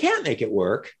 if I can't make it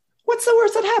work, what's the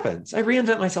worst that happens? I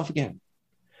reinvent myself again.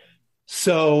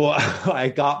 So I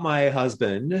got my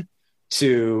husband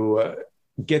to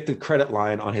get the credit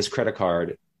line on his credit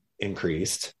card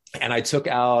increased. And I took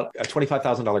out a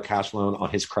 $25,000 cash loan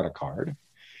on his credit card.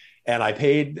 And I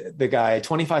paid the guy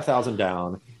 $25,000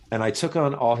 down and I took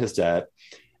on all his debt.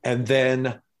 And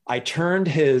then I turned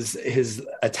his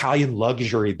Italian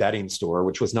luxury bedding store,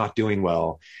 which was not doing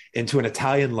well, into an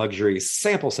Italian luxury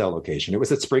sample sale location. It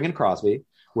was at Spring and Crosby,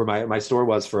 where my store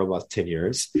was for about 10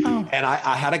 years. Oh. And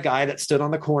I had a guy that stood on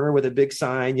the corner with a big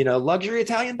sign, luxury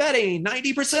Italian bedding,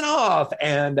 90% off.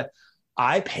 And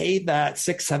I paid that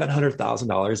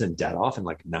 $700,000 in debt off in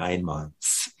like 9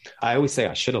 months. I always say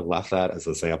I should have left that as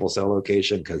a sample sale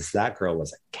location because that girl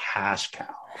was a cash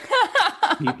cow.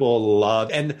 People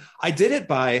loved, and I did it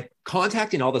by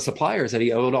contacting all the suppliers that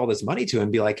he owed all this money to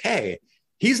and be like, hey,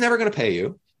 he's never going to pay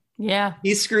you. Yeah.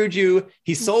 He screwed you.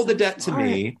 He sold the debt to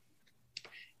me.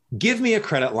 Give me a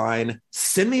credit line,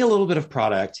 send me a little bit of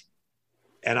product,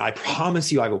 and I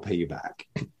promise you I will pay you back.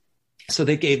 So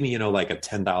they gave me, like a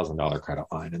 $10,000 credit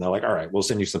line, and they're like, all right, we'll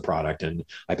send you some product. And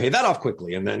I paid that off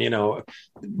quickly. And then,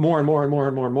 more and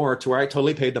more to where I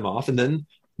totally paid them off. And then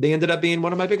they ended up being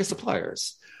one of my biggest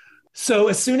suppliers. So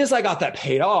as soon as I got that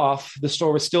paid off, the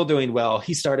store was still doing well.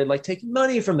 He started like taking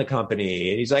money from the company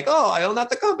and he's like, oh, I own not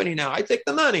the company now. I take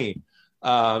the money.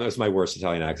 It was my worst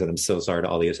Italian accent. I'm so sorry to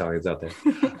all the Italians out there.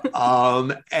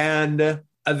 And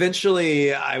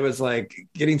eventually I was like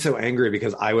getting so angry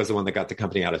because I was the one that got the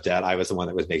company out of debt. I was the one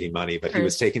that was making money, but he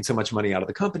was taking so much money out of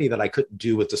the company that I couldn't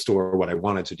do with the store what I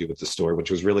wanted to do with the store,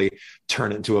 which was really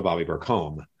turn it into a Bobby Berk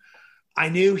home. I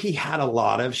knew he had a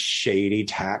lot of shady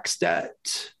tax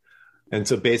debt. And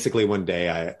so basically one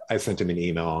day I sent him an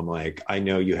email. I'm like, I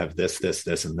know you have this,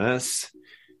 and this.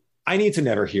 I need to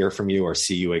never hear from you or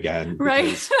see you again.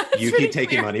 Because you keep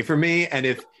taking money from me. And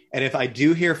if I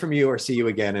do hear from you or see you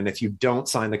again, and if you don't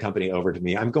sign the company over to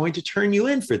me, I'm going to turn you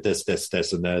in for this,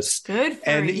 and this. Good for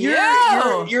and you.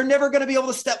 You're never going to be able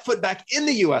to step foot back in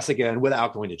the US again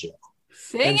without going to jail.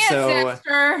 Sing it,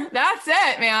 sister. That's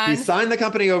it, man. He signed the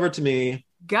company over to me.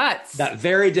 Guts. That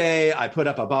very day, I put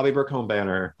up a Bobby Berk home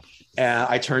banner. And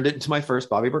I turned it into my first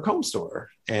Bobby Berk home store.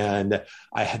 And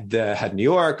I had New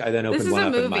York. I then opened one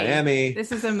up in Miami.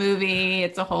 This is a movie.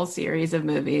 It's a whole series of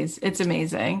movies. It's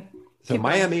amazing. So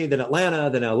Miami, then Atlanta,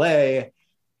 then LA.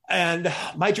 And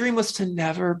my dream was to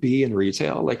never be in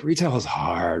retail. Like retail is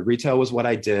hard. Retail was what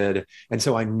I did. And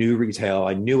so I knew retail.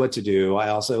 I knew what to do. I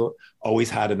also always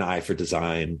had an eye for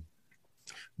design.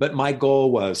 But my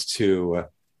goal was to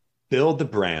build the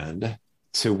brand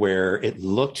to where it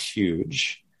looked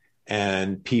huge.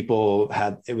 And people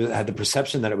had the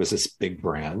perception that it was this big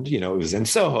brand. You know, it was in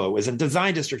Soho, it was in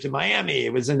Design District in Miami,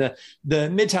 it was in the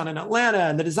Midtown in Atlanta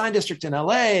and the Design District in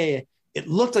LA. It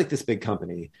looked like this big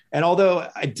company. And although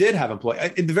I did have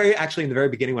employees, in the very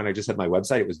beginning, when I just had my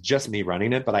website, it was just me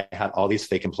running it, but I had all these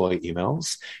fake employee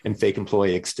emails and fake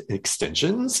employee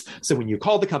extensions. So when you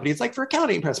call the company, it's like for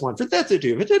accounting, press one, for that to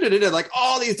do, like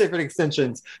all these different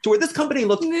extensions to where this company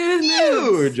looked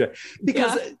huge.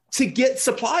 Because to get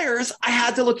suppliers, I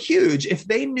had to look huge. If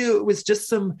they knew it was just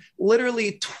some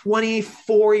literally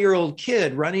 24-year-old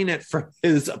kid running it from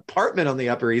his apartment on the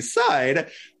Upper East Side,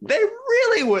 they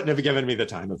really wouldn't have given me the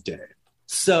time of day.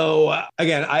 So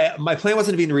again, my plan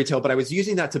wasn't to be in retail, but I was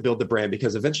using that to build the brand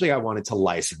because eventually I wanted to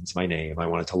license my name. I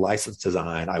wanted to license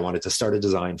design. I wanted to start a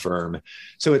design firm.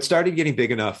 So it started getting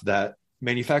big enough that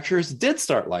manufacturers did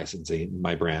start licensing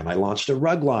my brand. I launched a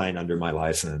rug line under my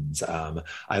license.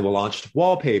 I launched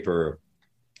wallpaper.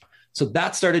 So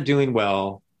that started doing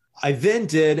well. I then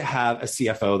did have a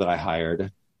CFO that I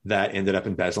hired that ended up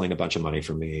embezzling a bunch of money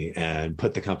from me and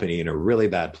put the company in a really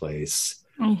bad place.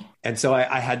 And so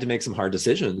I had to make some hard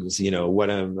decisions. You know, what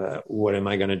am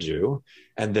I going to do?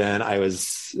 And then I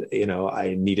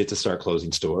needed to start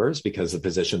closing stores because the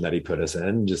position that he put us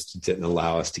in just didn't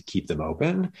allow us to keep them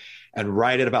open. And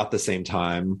right at about the same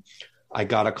time, I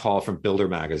got a call from Builder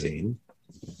Magazine.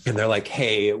 And they're like,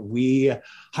 hey, we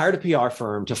hired a PR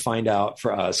firm to find out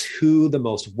for us who the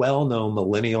most well-known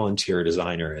millennial interior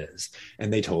designer is.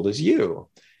 And they told us you.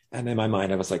 And in my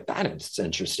mind, I was like, that is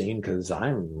interesting because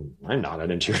I'm not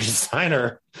an interior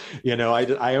designer. You know,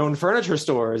 I own furniture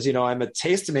stores, you know, I'm a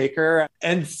tastemaker.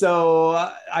 And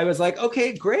so I was like,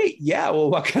 okay, great. Yeah. Well,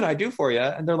 what can I do for you?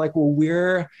 And they're like, well,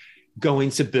 we're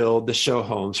going to build the show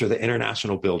homes for the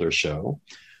International Builder Show.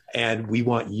 And we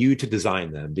want you to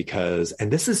design them and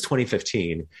this is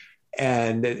 2015.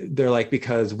 And they're like,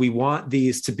 because we want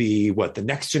these to be what the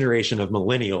next generation of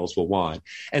millennials will want.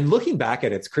 And looking back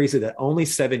at it, it's crazy that only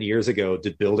 7 years ago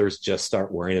did builders just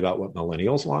start worrying about what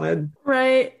millennials wanted.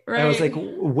 Right. And I was like,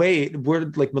 wait,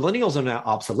 we're like, millennials are now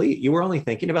obsolete. You were only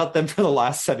thinking about them for the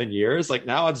last 7 years. Like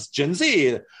now it's Gen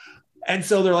Z. And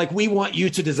so they're like, we want you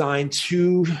to design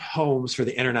 2 homes for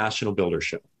the International Builder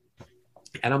Show.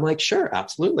 And I'm like, sure,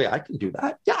 absolutely. I can do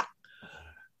that. Yeah.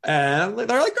 And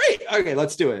they're like, great. Okay,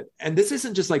 let's do it. And this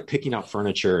isn't just like picking out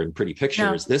furniture and pretty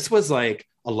pictures. No. This was like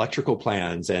electrical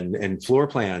plans and floor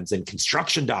plans and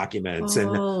construction documents.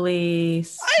 Holy and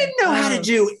I didn't know how to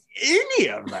do any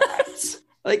of that.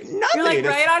 Like nothing. You're like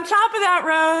right on top of that,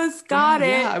 Rose. Got it.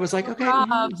 Yeah, I was like, okay,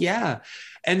 yeah.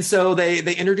 And so they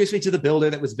introduced me to the builder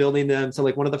that was building them. So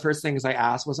like one of the first things I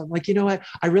asked was, I'm like, you know what?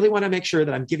 I really want to make sure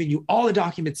that I'm giving you all the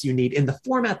documents you need in the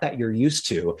format that you're used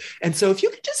to. And so if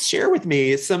you could just share with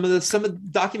me some of the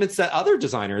documents that other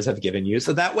designers have given you.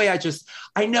 So that way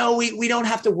I know we don't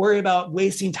have to worry about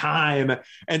wasting time.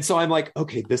 And so I'm like,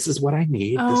 okay, this is what I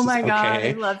need. Oh my God,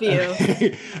 I love you.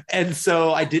 Okay. And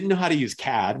so I didn't know how to use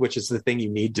CAD, which is the thing you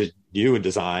need to do in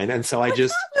design. And so What's that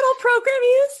little program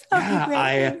you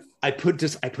use? I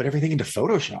put everything into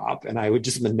Photoshop and I would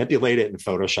just manipulate it in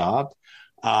Photoshop.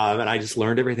 And I just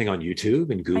learned everything on YouTube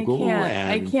and Google.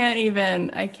 I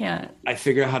can't. I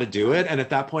figured out how to do it. And at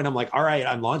that point, I'm like, all right,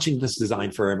 I'm launching this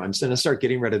design firm. I'm going to start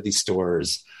getting rid of these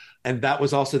stores. And that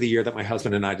was also the year that my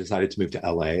husband and I decided to move to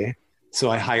LA. So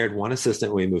I hired one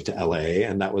assistant when we moved to LA.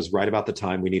 And that was right about the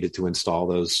time we needed to install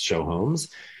those show homes.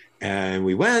 And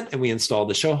we went and we installed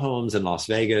the show homes in Las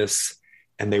Vegas,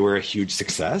 and they were a huge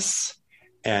success.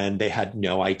 And they had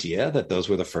no idea that those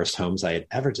were the first homes I had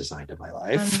ever designed in my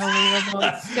life. Unbelievable.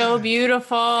 It's so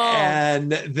beautiful.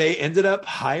 And they ended up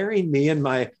hiring me and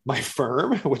my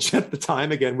firm, which at the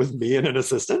time, again, was me and an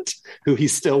assistant who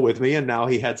he's still with me. And now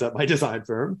he heads up my design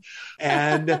firm.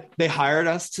 And they hired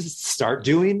us to start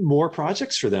doing more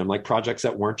projects for them, like projects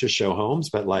that weren't just show homes,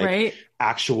 but like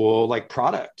actual like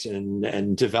product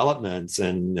and developments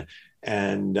and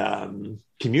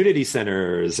community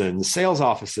centers and sales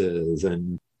offices.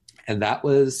 And that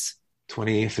was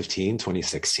 2015,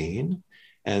 2016.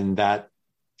 And that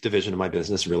division of my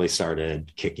business really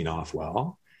started kicking off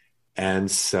well.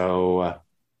 And so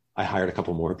I hired a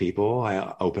couple more people.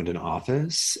 I opened an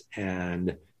office,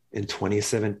 and in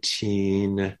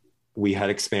 2017, we had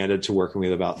expanded to working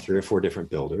with about 3 or 4 different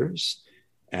builders,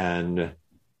 and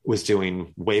was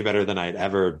doing way better than I'd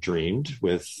ever dreamed,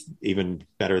 with even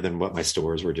better than what my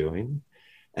stores were doing.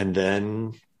 And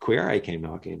then Queer Eye came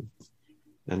knocking,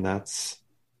 and I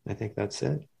think that's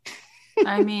it.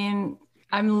 I mean,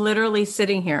 I'm literally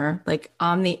sitting here like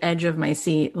on the edge of my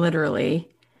seat, literally.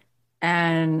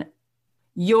 And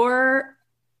you're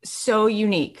so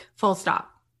unique, full stop.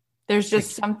 There's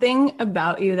just something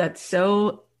about you that's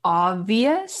so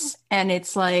obvious. And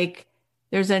it's like,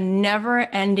 there's a never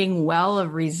ending well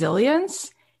of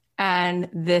resilience and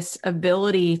this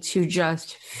ability to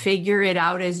just figure it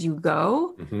out as you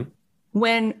go. Mm-hmm.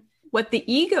 When what the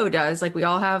ego does, like we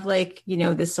all have like, you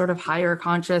know, this sort of higher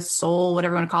conscious soul,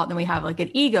 whatever you want to call it. Then we have like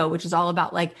an ego, which is all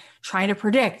about like trying to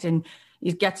predict, and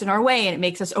it gets in our way and it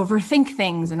makes us overthink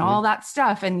things and all that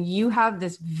stuff. And you have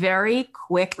this very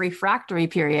quick refractory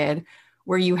period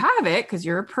where you have it because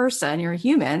you're a person, you're a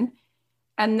human.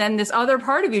 And then this other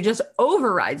part of you just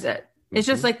overrides it. It's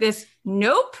just like this,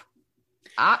 nope,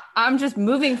 I'm just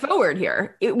moving forward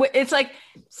here. It's like,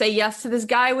 say yes to this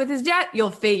guy with his debt, you'll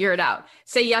figure it out.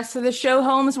 Say yes to the show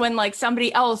homes when like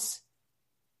somebody else,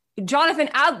 Jonathan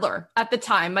Adler at the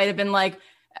time might have been like,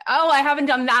 oh, I haven't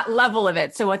done that level of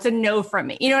it, so it's a no from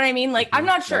me. You know what I mean? Like, I'm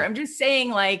not sure. I'm just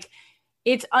saying like,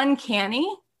 it's uncanny,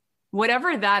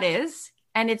 whatever that is.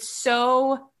 And it's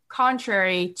so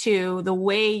contrary to the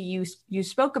way you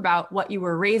spoke about what you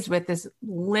were raised with, this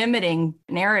limiting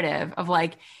narrative of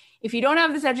like, if you don't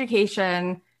have this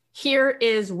education, here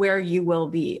is where you will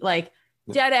be, like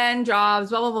dead end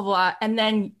jobs, blah, blah, blah, blah. And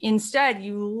then instead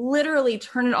you literally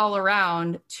turn it all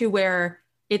around to where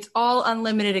it's all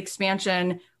unlimited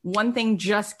expansion. One thing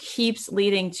just keeps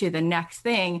leading to the next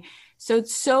thing. So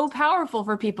it's so powerful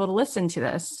for people to listen to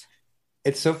this.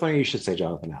 It's so funny you should say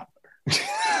Jonathan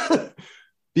Adler.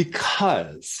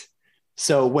 Because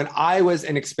so when I was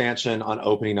in expansion on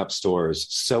opening up stores,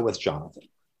 so was Jonathan.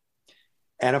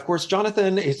 And of course,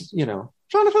 Jonathan is,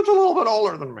 Jonathan's a little bit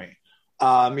older than me.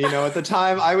 At the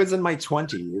time I was in my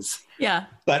 20s. Yeah.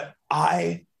 But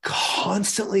I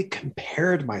constantly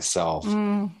compared myself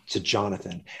to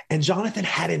Jonathan. And Jonathan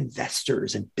had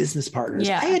investors and business partners.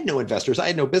 Yeah. I had no investors. I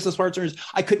had no business partners.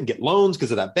 I couldn't get loans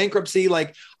because of that bankruptcy.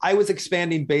 Like I was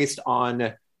expanding based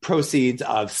on proceeds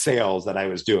of sales that I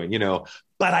was doing,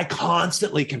 but I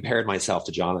constantly compared myself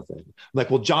to Jonathan. I'm like,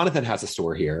 well, Jonathan has a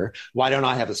store here. Why don't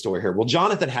I have a store here? Well,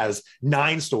 Jonathan has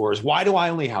 9 stores. Why do I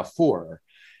only have 4?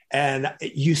 And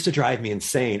it used to drive me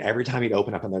insane. Every time he'd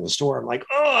open up another store, I'm like,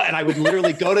 oh, and I would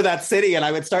literally go to that city and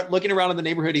I would start looking around in the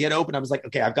neighborhood he had opened. I was like,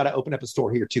 okay, I've got to open up a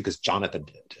store here too, because Jonathan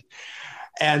did.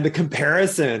 And the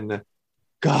comparison,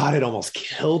 God, it almost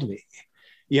killed me.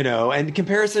 And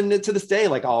comparison to this day,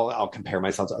 like I'll compare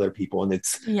myself to other people, and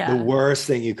it's the worst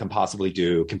thing you can possibly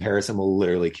do. Comparison will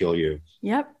literally kill you.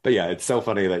 Yep. But yeah, it's so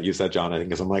funny that you said Jonathan,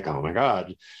 because I'm like, oh my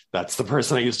God, that's the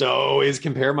person I used to always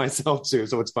compare myself to.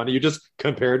 So it's funny you just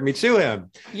compared me to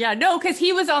him. Yeah, no, because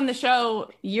he was on the show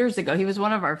years ago. He was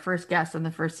one of our first guests on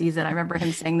the first season. I remember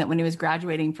him saying that when he was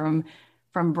graduating from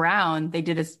Brown, they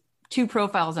did 2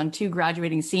 profiles on 2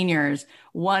 graduating seniors,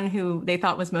 one who they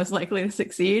thought was most likely to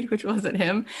succeed, which wasn't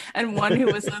him, and one who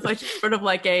was like sort of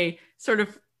like a sort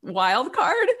of wild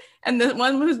card. And the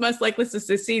one who's most likely to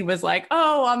succeed was like,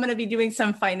 oh, I'm going to be doing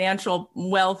some financial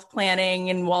wealth planning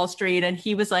in Wall Street. And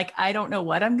he was like, I don't know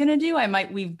what I'm going to do. I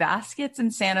might weave baskets in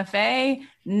Santa Fe.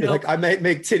 Nope. Like I might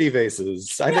make titty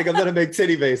vases. I think I'm going to make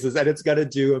titty vases, and it's going to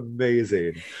do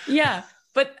amazing. Yeah.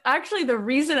 But actually the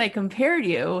reason I compared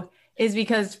you is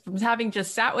because from having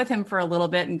just sat with him for a little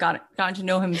bit and gotten to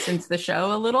know him since the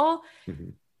show a little,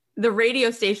 the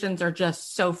radio stations are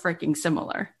just so freaking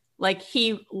similar. Like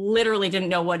he literally didn't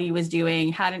know what he was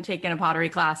doing, hadn't taken a pottery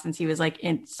class since he was like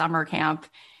in summer camp.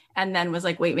 and then was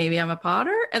like, wait, maybe I'm a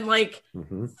potter, and like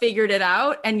Mm-hmm. figured it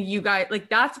out. And you guys, like,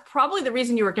 that's probably the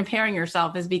reason you were comparing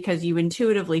yourself, is because you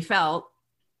intuitively felt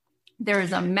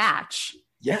there's a match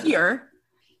Yeah. here.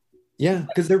 Yeah.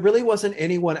 Because there really wasn't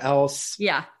anyone else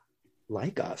Yeah.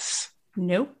 like us.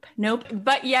 Nope.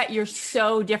 But yet you're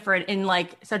so different in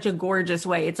like such a gorgeous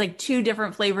way. It's like two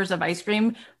different flavors of ice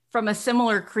cream from a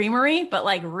similar creamery, but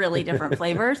like really different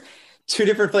flavors. 2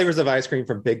 different flavors of ice cream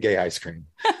from Big Gay Ice Cream.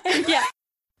 Yeah.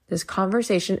 This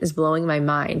conversation is blowing my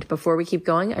mind. Before we keep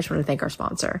going, I just want to thank our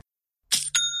sponsor.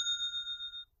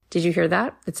 Did you hear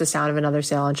that? It's the sound of another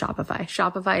sale on Shopify.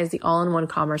 Shopify is the all-in-one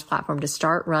commerce platform to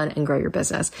start, run, and grow your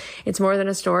business. It's more than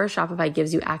a store. Shopify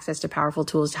gives you access to powerful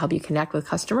tools to help you connect with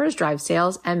customers, drive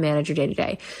sales, and manage your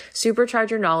day-to-day.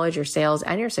 Supercharge your knowledge, your sales,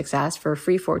 and your success. For a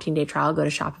free 14-day trial, go to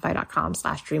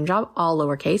shopify.com/dreamjob, all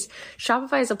lowercase.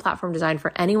 Shopify is a platform designed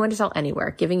for anyone to sell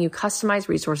anywhere, giving you customized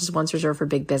resources once reserved for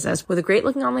big business, with a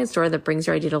great-looking online store that brings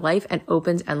your idea to life and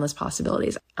opens endless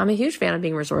possibilities. I'm a huge fan of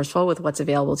being resourceful with what's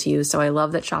available to you, so I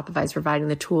love that Shopify is providing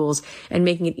the tools and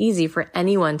making it easy for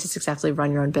anyone to successfully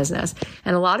run your own business.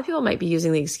 And a lot of people might be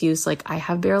using the excuse like, I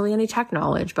have barely any tech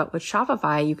knowledge, but with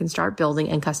Shopify, you can start building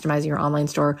and customizing your online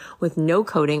store with no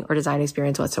coding or design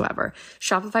experience whatsoever.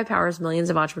 Shopify powers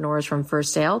millions of entrepreneurs from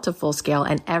first sale to full scale,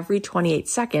 and every 28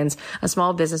 seconds, a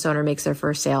small business owner makes their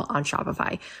first sale on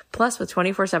Shopify. Plus, with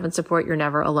 24/7 support, you're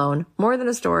never alone. More than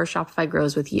a store, Shopify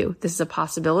grows with you. This is a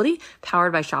possibility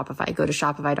powered by Shopify. Go to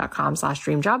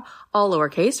shopify.com/dreamjob, all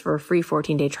lowercase, for a free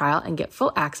 14-day trial and get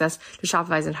full access to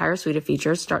Shopify's entire suite of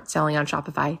features. Start selling on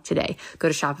Shopify today. Go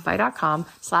to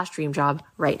shopify.com/dreamjob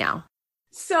right now.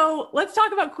 So let's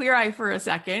talk about Queer Eye for a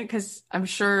second, because I'm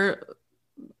sure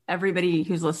everybody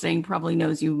who's listening probably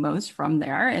knows you most from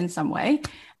there in some way.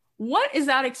 What is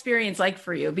that experience like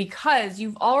for you? Because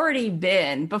you've already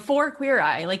been, before Queer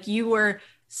Eye, like you were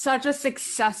such a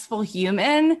successful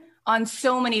human on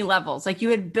so many levels. Like you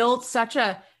had built such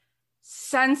a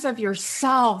sense of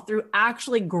yourself through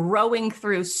actually growing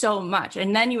through so much.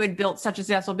 And then you had built such a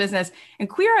successful business. And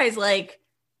Queer Eye is like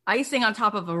icing on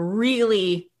top of a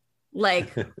really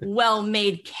like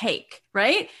well-made cake,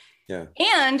 right? Yeah.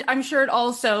 And I'm sure it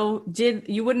also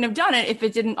you wouldn't have done it if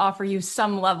it didn't offer you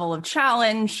some level of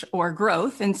challenge or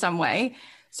growth in some way.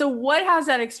 So what has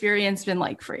that experience been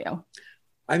like for you?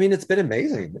 I mean, it's been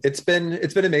amazing. It's been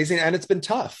amazing, and it's been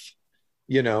tough.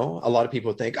 You know, a lot of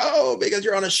people think, oh, because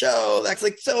you're on a show, that's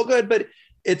like so good, but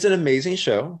it's an amazing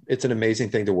show. It's an amazing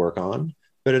thing to work on,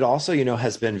 but it also, you know,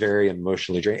 has been very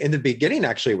emotionally draining. In the beginning,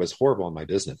 actually, it was horrible in my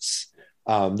business.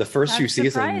 The first few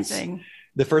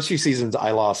seasons,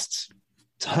 I lost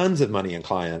tons of money in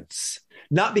clients,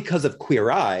 not because of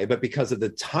Queer Eye, but because of the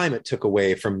time it took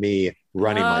away from me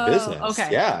running my business.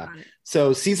 Okay. Yeah.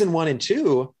 So season 1 and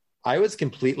 2, I was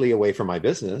completely away from my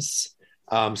business.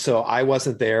 So I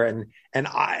wasn't there, and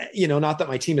I, you know, not that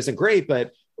my team isn't great,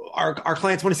 but our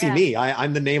clients want to see me.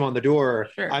 I'm the name on the door.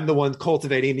 Sure. I'm the one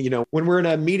cultivating, you know, when we're in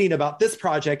a meeting about this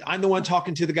project, I'm the one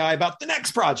talking to the guy about the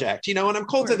next project, you know, and I'm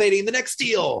cultivating the next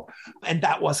deal. And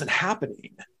that wasn't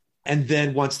happening. And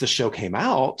then once the show came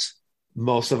out,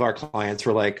 most of our clients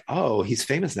were like, oh, he's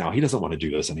famous now. He doesn't want to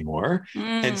do this anymore.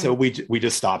 And so we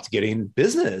just stopped getting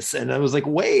business. And I was like,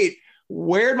 wait,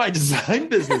 where'd my design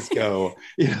business go?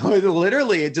 You know,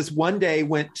 literally it just one day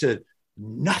went to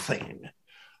nothing.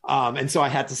 And so I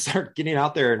had to start getting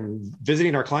out there and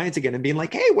visiting our clients again and being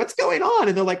like, hey, what's going on?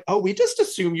 And they're like, oh, we just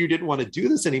assumed you didn't want to do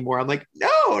this anymore. I'm like, no,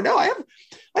 I have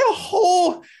a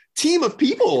whole team of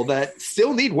people that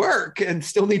still need work and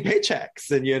still need paychecks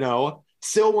and, you know,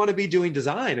 still want to be doing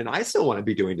design. And I still want to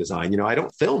be doing design. You know, I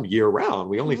don't film year round.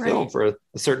 We only film for a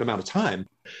certain amount of time.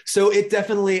 So it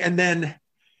definitely, and then,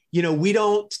 you know, we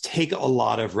don't take a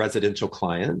lot of residential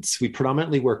clients. We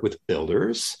predominantly work with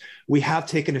builders. We have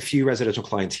taken a few residential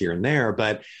clients here and there,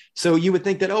 but so you would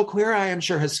think that, oh, Queer Eye, I'm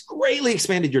sure, has greatly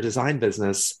expanded your design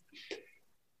business.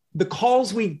 The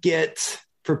calls we get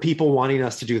for people wanting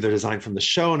us to do their design from the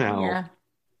show now,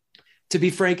 to be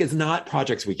frank, is not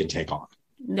projects we can take on.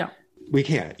 No, we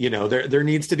can't. You know, there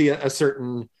needs to be a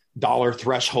certain dollar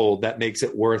threshold that makes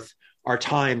it worth our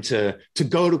time to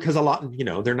go to, because a lot, you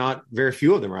know, they're not, very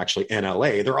few of them are actually in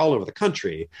LA. They're all over the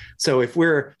country. So if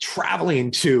we're traveling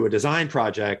to a design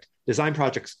projects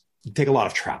take a lot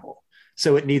of travel.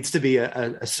 So it needs to be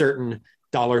a certain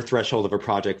dollar threshold of a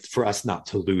project for us not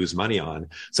to lose money on.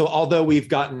 So although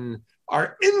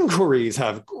our inquiries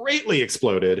have greatly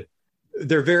exploded,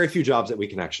 there are very few jobs that we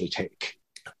can actually take.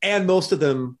 And most of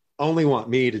them only want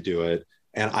me to do it.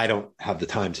 And I don't have the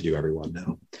time to do everyone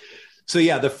now. So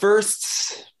yeah, the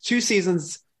first 2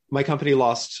 seasons, my company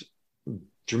lost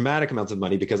dramatic amounts of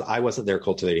money because I wasn't there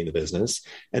cultivating the business.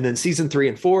 And then season 3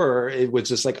 and 4, it was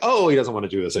just like, oh, he doesn't want to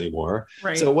do this anymore.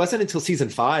 Right. So it wasn't until season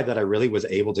 5 that I really was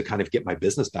able to kind of get my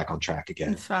business back on track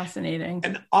again. It's fascinating.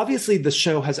 And obviously the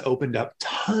show has opened up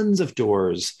tons of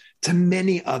doors to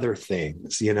many other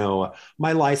things. You know,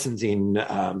 my licensing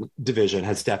division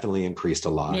has definitely increased a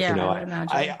lot. Yeah, you know, I would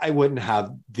imagine. I wouldn't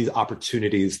have these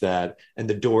opportunities that and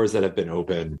the doors that have been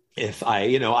open if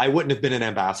I wouldn't have been an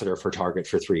ambassador for Target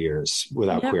for 3 years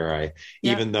without Queer Eye,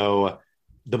 even though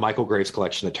the Michael Graves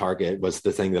collection at Target was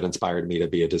the thing that inspired me to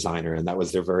be a designer. And that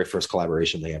was their very first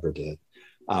collaboration they ever did.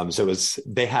 So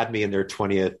they had me in their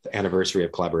 20th anniversary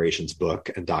of collaborations book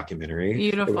and documentary.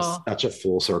 Beautiful. It was such a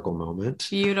full circle moment.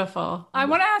 Beautiful. I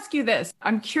want to ask you this.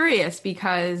 I'm curious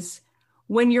because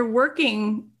when you're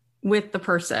working with the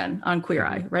person on Queer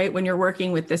Eye, right? When you're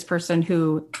working with this person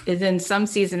who is in some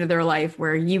season of their life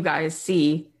where you guys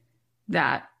see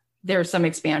that there's some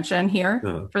expansion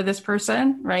here for this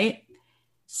person, right?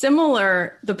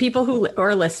 Similar, the people who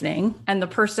are listening and the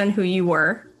person who you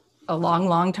were a long,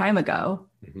 long time ago,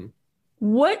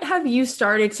 what have you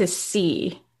started to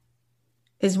see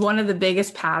is one of the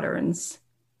biggest patterns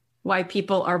why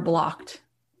people are blocked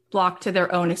to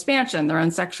their own expansion, their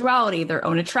own sexuality, their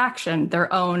own attraction,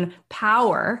 their own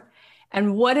power?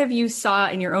 And what have you saw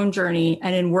in your own journey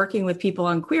and in working with people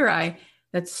on Queer Eye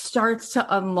that starts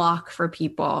to unlock for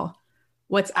people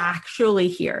what's actually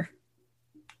here?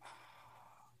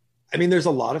 I mean, there's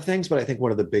a lot of things, but I think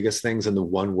one of the biggest things, and the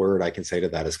one word I can say to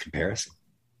that, is comparison.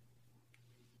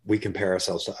 We compare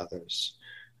ourselves to others,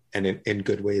 and in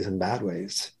good ways and bad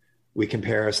ways. We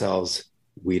compare ourselves.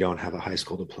 We don't have a high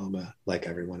school diploma like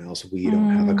everyone else. We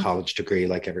don't have a college degree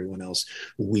like everyone else.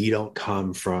 We don't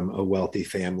come from a wealthy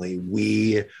family.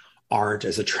 We aren't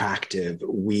as attractive.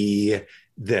 We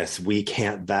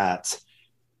can't that.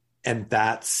 And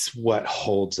that's what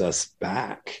holds us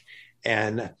back.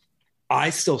 And I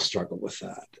still struggle with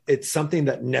that. It's something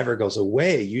that never goes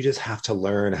away. You just have to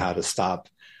learn how to stop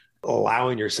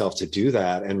allowing yourself to do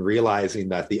that and realizing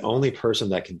that the only person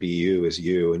that can be you is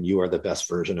you, and you are the best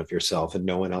version of yourself, and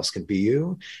no one else can be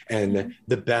you. And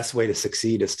the best way to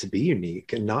succeed is to be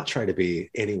unique and not try to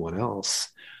be anyone else.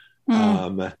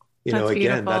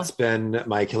 Again, that's been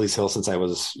my Achilles heel since I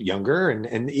was younger.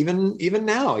 And even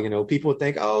now, people would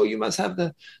think, oh, you must have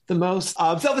the most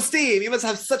self-esteem. You must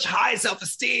have such high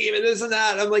self-esteem and this and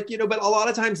that. I'm like, but a lot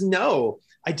of times, no,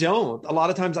 I don't. A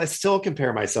lot of times I still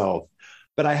compare myself,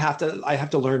 but I have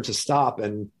to learn to stop.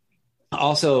 And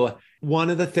also,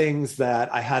 one of the things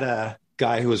that I had a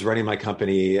guy who was running my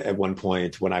company at one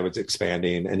point when I was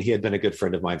expanding, and he had been a good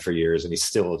friend of mine for years, and he's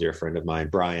still a dear friend of mine,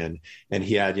 Brian. And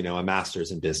he had, a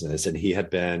master's in business, and he had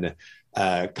been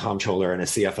a comptroller and a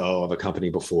CFO of a company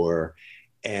before.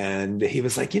 And he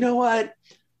was like, you know what?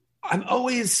 I'm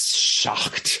always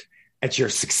shocked at your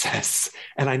success,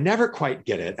 and I never quite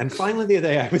get it. And finally, the other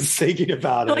day I was thinking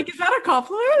about it. Like, is that a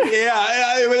compliment? Yeah,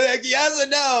 I was like, yes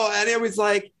and no. And it was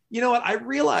like, you know what? I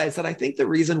realized that I think the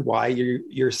reason why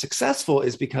you're successful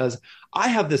is because I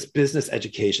have this business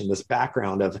education, this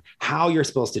background of how you're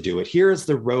supposed to do it. Here's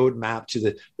the roadmap to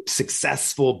the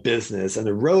successful business and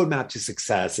the roadmap to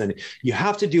success. And you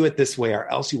have to do it this way or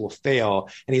else you will fail.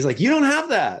 And he's like, you don't have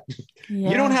that. Yeah.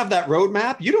 You don't have that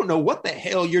roadmap. You don't know what the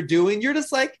hell you're doing. You're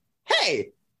just like, hey,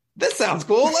 this sounds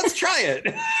cool. Let's try it.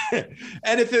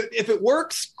 And if it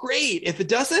works, great. If it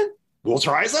doesn't, we'll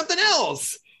try something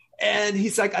else. And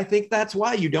he's like, I think that's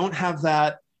why you don't have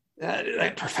that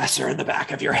professor in the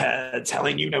back of your head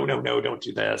telling you, no, don't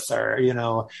do this. Or,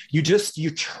 you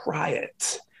try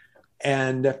it.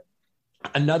 And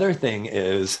another thing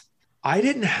is I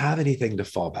didn't have anything to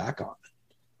fall back on.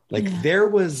 There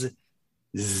was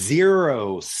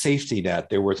zero safety net.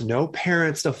 There was no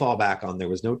parents to fall back on. There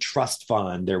was no trust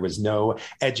fund. There was no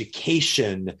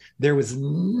education. There was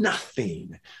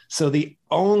nothing. So the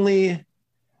only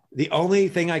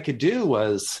thing I could do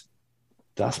was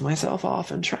dust myself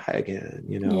off and try again.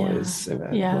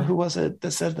 Who was it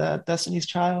that said that? Destiny's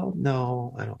Child?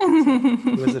 No, I don't think so.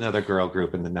 It was another girl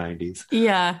group in the 90s.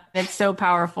 Yeah, it's so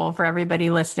powerful for everybody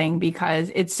listening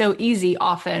because it's so easy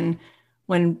often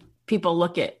when people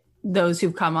look at those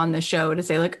who've come on the show to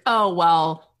say like, oh,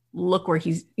 well, look where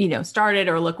he's, started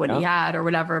or look what he had or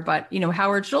whatever. But,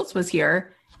 Howard Schultz was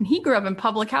here and he grew up in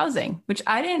public housing, which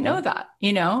I didn't know that,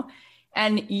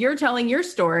 and you're telling your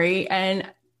story and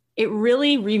it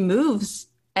really removes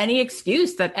any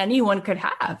excuse that anyone could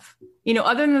have,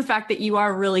 other than the fact that you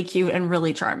are really cute and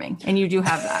really charming and you do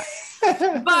have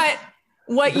that. But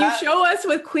what you show us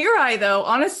with Queer Eye, though,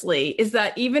 honestly, is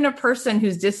that even a person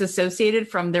who's disassociated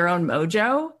from their own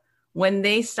mojo, when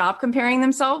they stop comparing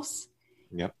themselves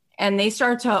and they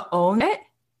start to own it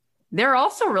they're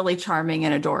also really charming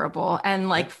and adorable, and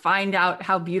like find out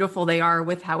how beautiful they are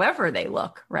with however they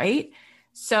look, right?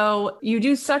 So you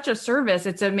do such a service.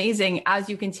 It's amazing as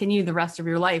you continue the rest of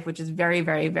your life, which is very,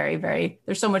 very, very, very,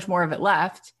 there's so much more of it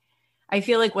left. I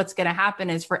feel like what's going to happen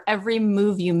is for every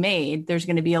move you made, there's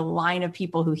going to be a line of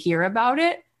people who hear about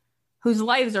it, whose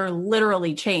lives are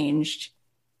literally changed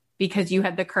because you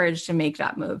had the courage to make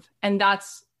that move. And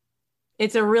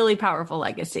it's a really powerful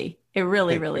legacy. It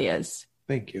really, really is.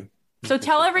 Thank you. So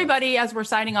tell everybody as we're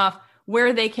signing off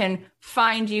where they can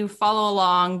find you, follow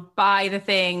along, buy the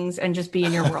things, and just be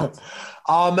in your world.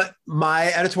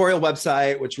 My editorial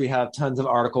website, which we have tons of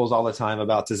articles all the time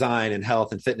about design and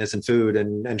health and fitness and food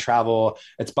and travel.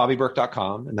 It's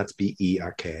bobbyberk.com, and that's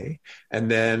BERK. And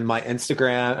then my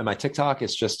Instagram and my TikTok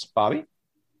is just Bobby.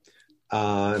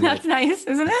 That's nice,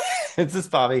 isn't it? It's just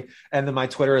Bobby. And then my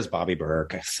Twitter is Bobby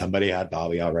Berk. Somebody had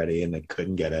Bobby already and they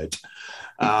couldn't get it.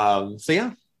 So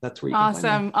yeah, that's where you can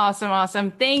find me.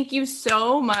 Awesome. Thank you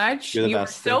so much. You're the You were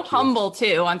best. so Thank you. humble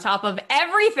too, on top of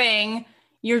everything.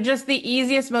 You're just the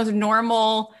easiest, most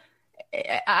normal.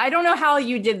 I don't know how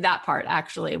you did that part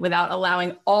actually, without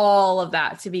allowing all of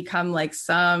that to become like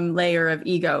some layer of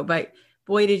ego, but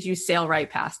boy, did you sail right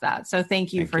past that. So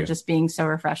thank you for just being so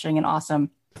refreshing and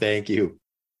awesome. Thank you.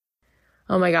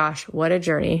 Oh my gosh, what a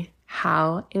journey.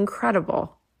 How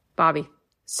incredible. Bobby,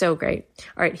 so great.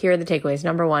 All right, here are the takeaways.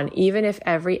 Number 1, even if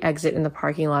every exit in the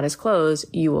parking lot is closed,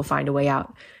 you will find a way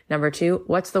out. Number 2,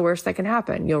 what's the worst that can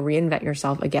happen? You'll reinvent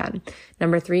yourself again.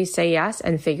 Number 3, say yes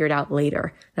and figure it out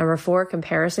later. Number 4,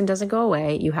 comparison doesn't go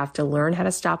away. You have to learn how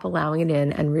to stop allowing it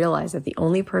in and realize that the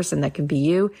only person that can be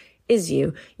you is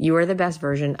you. You are the best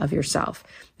version of yourself.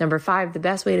 Number 5, the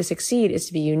best way to succeed is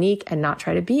to be unique and not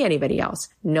try to be anybody else.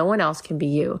 No one else can be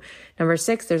you. Number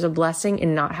 6, there's a blessing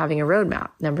in not having a roadmap.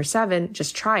 Number 7,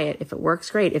 just try it. If it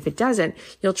works, great. If it doesn't,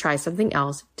 you'll try something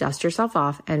else, dust yourself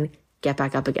off, and get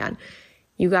back up again.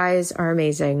 You guys are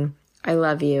amazing. I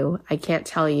love you. I can't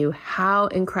tell you how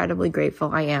incredibly grateful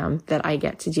I am that I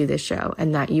get to do this show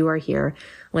and that you are here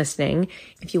listening.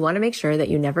 If you want to make sure that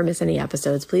you never miss any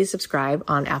episodes, please subscribe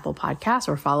on Apple Podcasts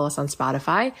or follow us on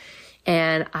Spotify.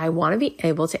 And I want to be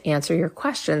able to answer your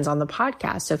questions on the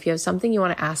podcast. So if you have something you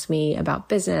want to ask me about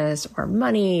business or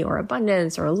money or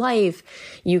abundance or life,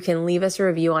 you can leave us a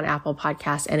review on Apple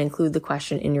Podcasts and include the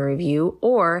question in your review,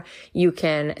 or you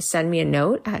can send me a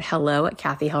note at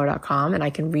hello@kathyheller.com and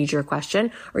I can read your question,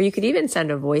 or you could even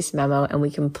send a voice memo and we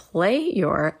can play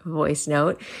your voice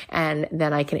note and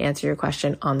then I can answer your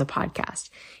question on the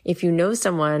podcast. If you know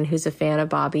someone who's a fan of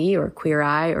Bobby or Queer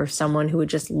Eye or someone who would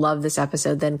just love this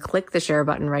episode, then click the share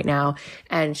button right now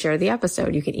and share the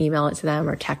episode. You can email it to them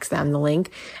or text them the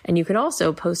link. And you can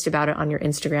also post about it on your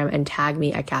Instagram and tag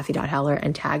me at Kathy.Heller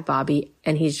and tag Bobby.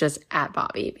 And he's just at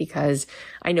Bobby because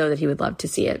I know that he would love to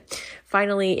see it.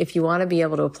 Finally, if you want to be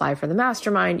able to apply for the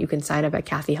mastermind, you can sign up at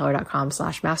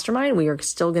kathyheller.com/mastermind. We are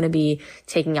still going to be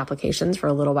taking applications for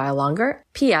a little while longer.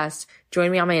 P.S.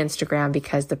 Join me on my Instagram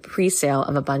because the pre-sale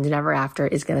of Abundant Ever After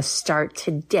is going to start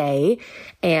today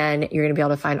and you're going to be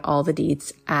able to find all the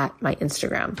deets at my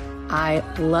Instagram. I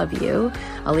love you.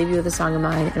 I'll leave you with a song of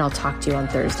mine and I'll talk to you on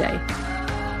Thursday.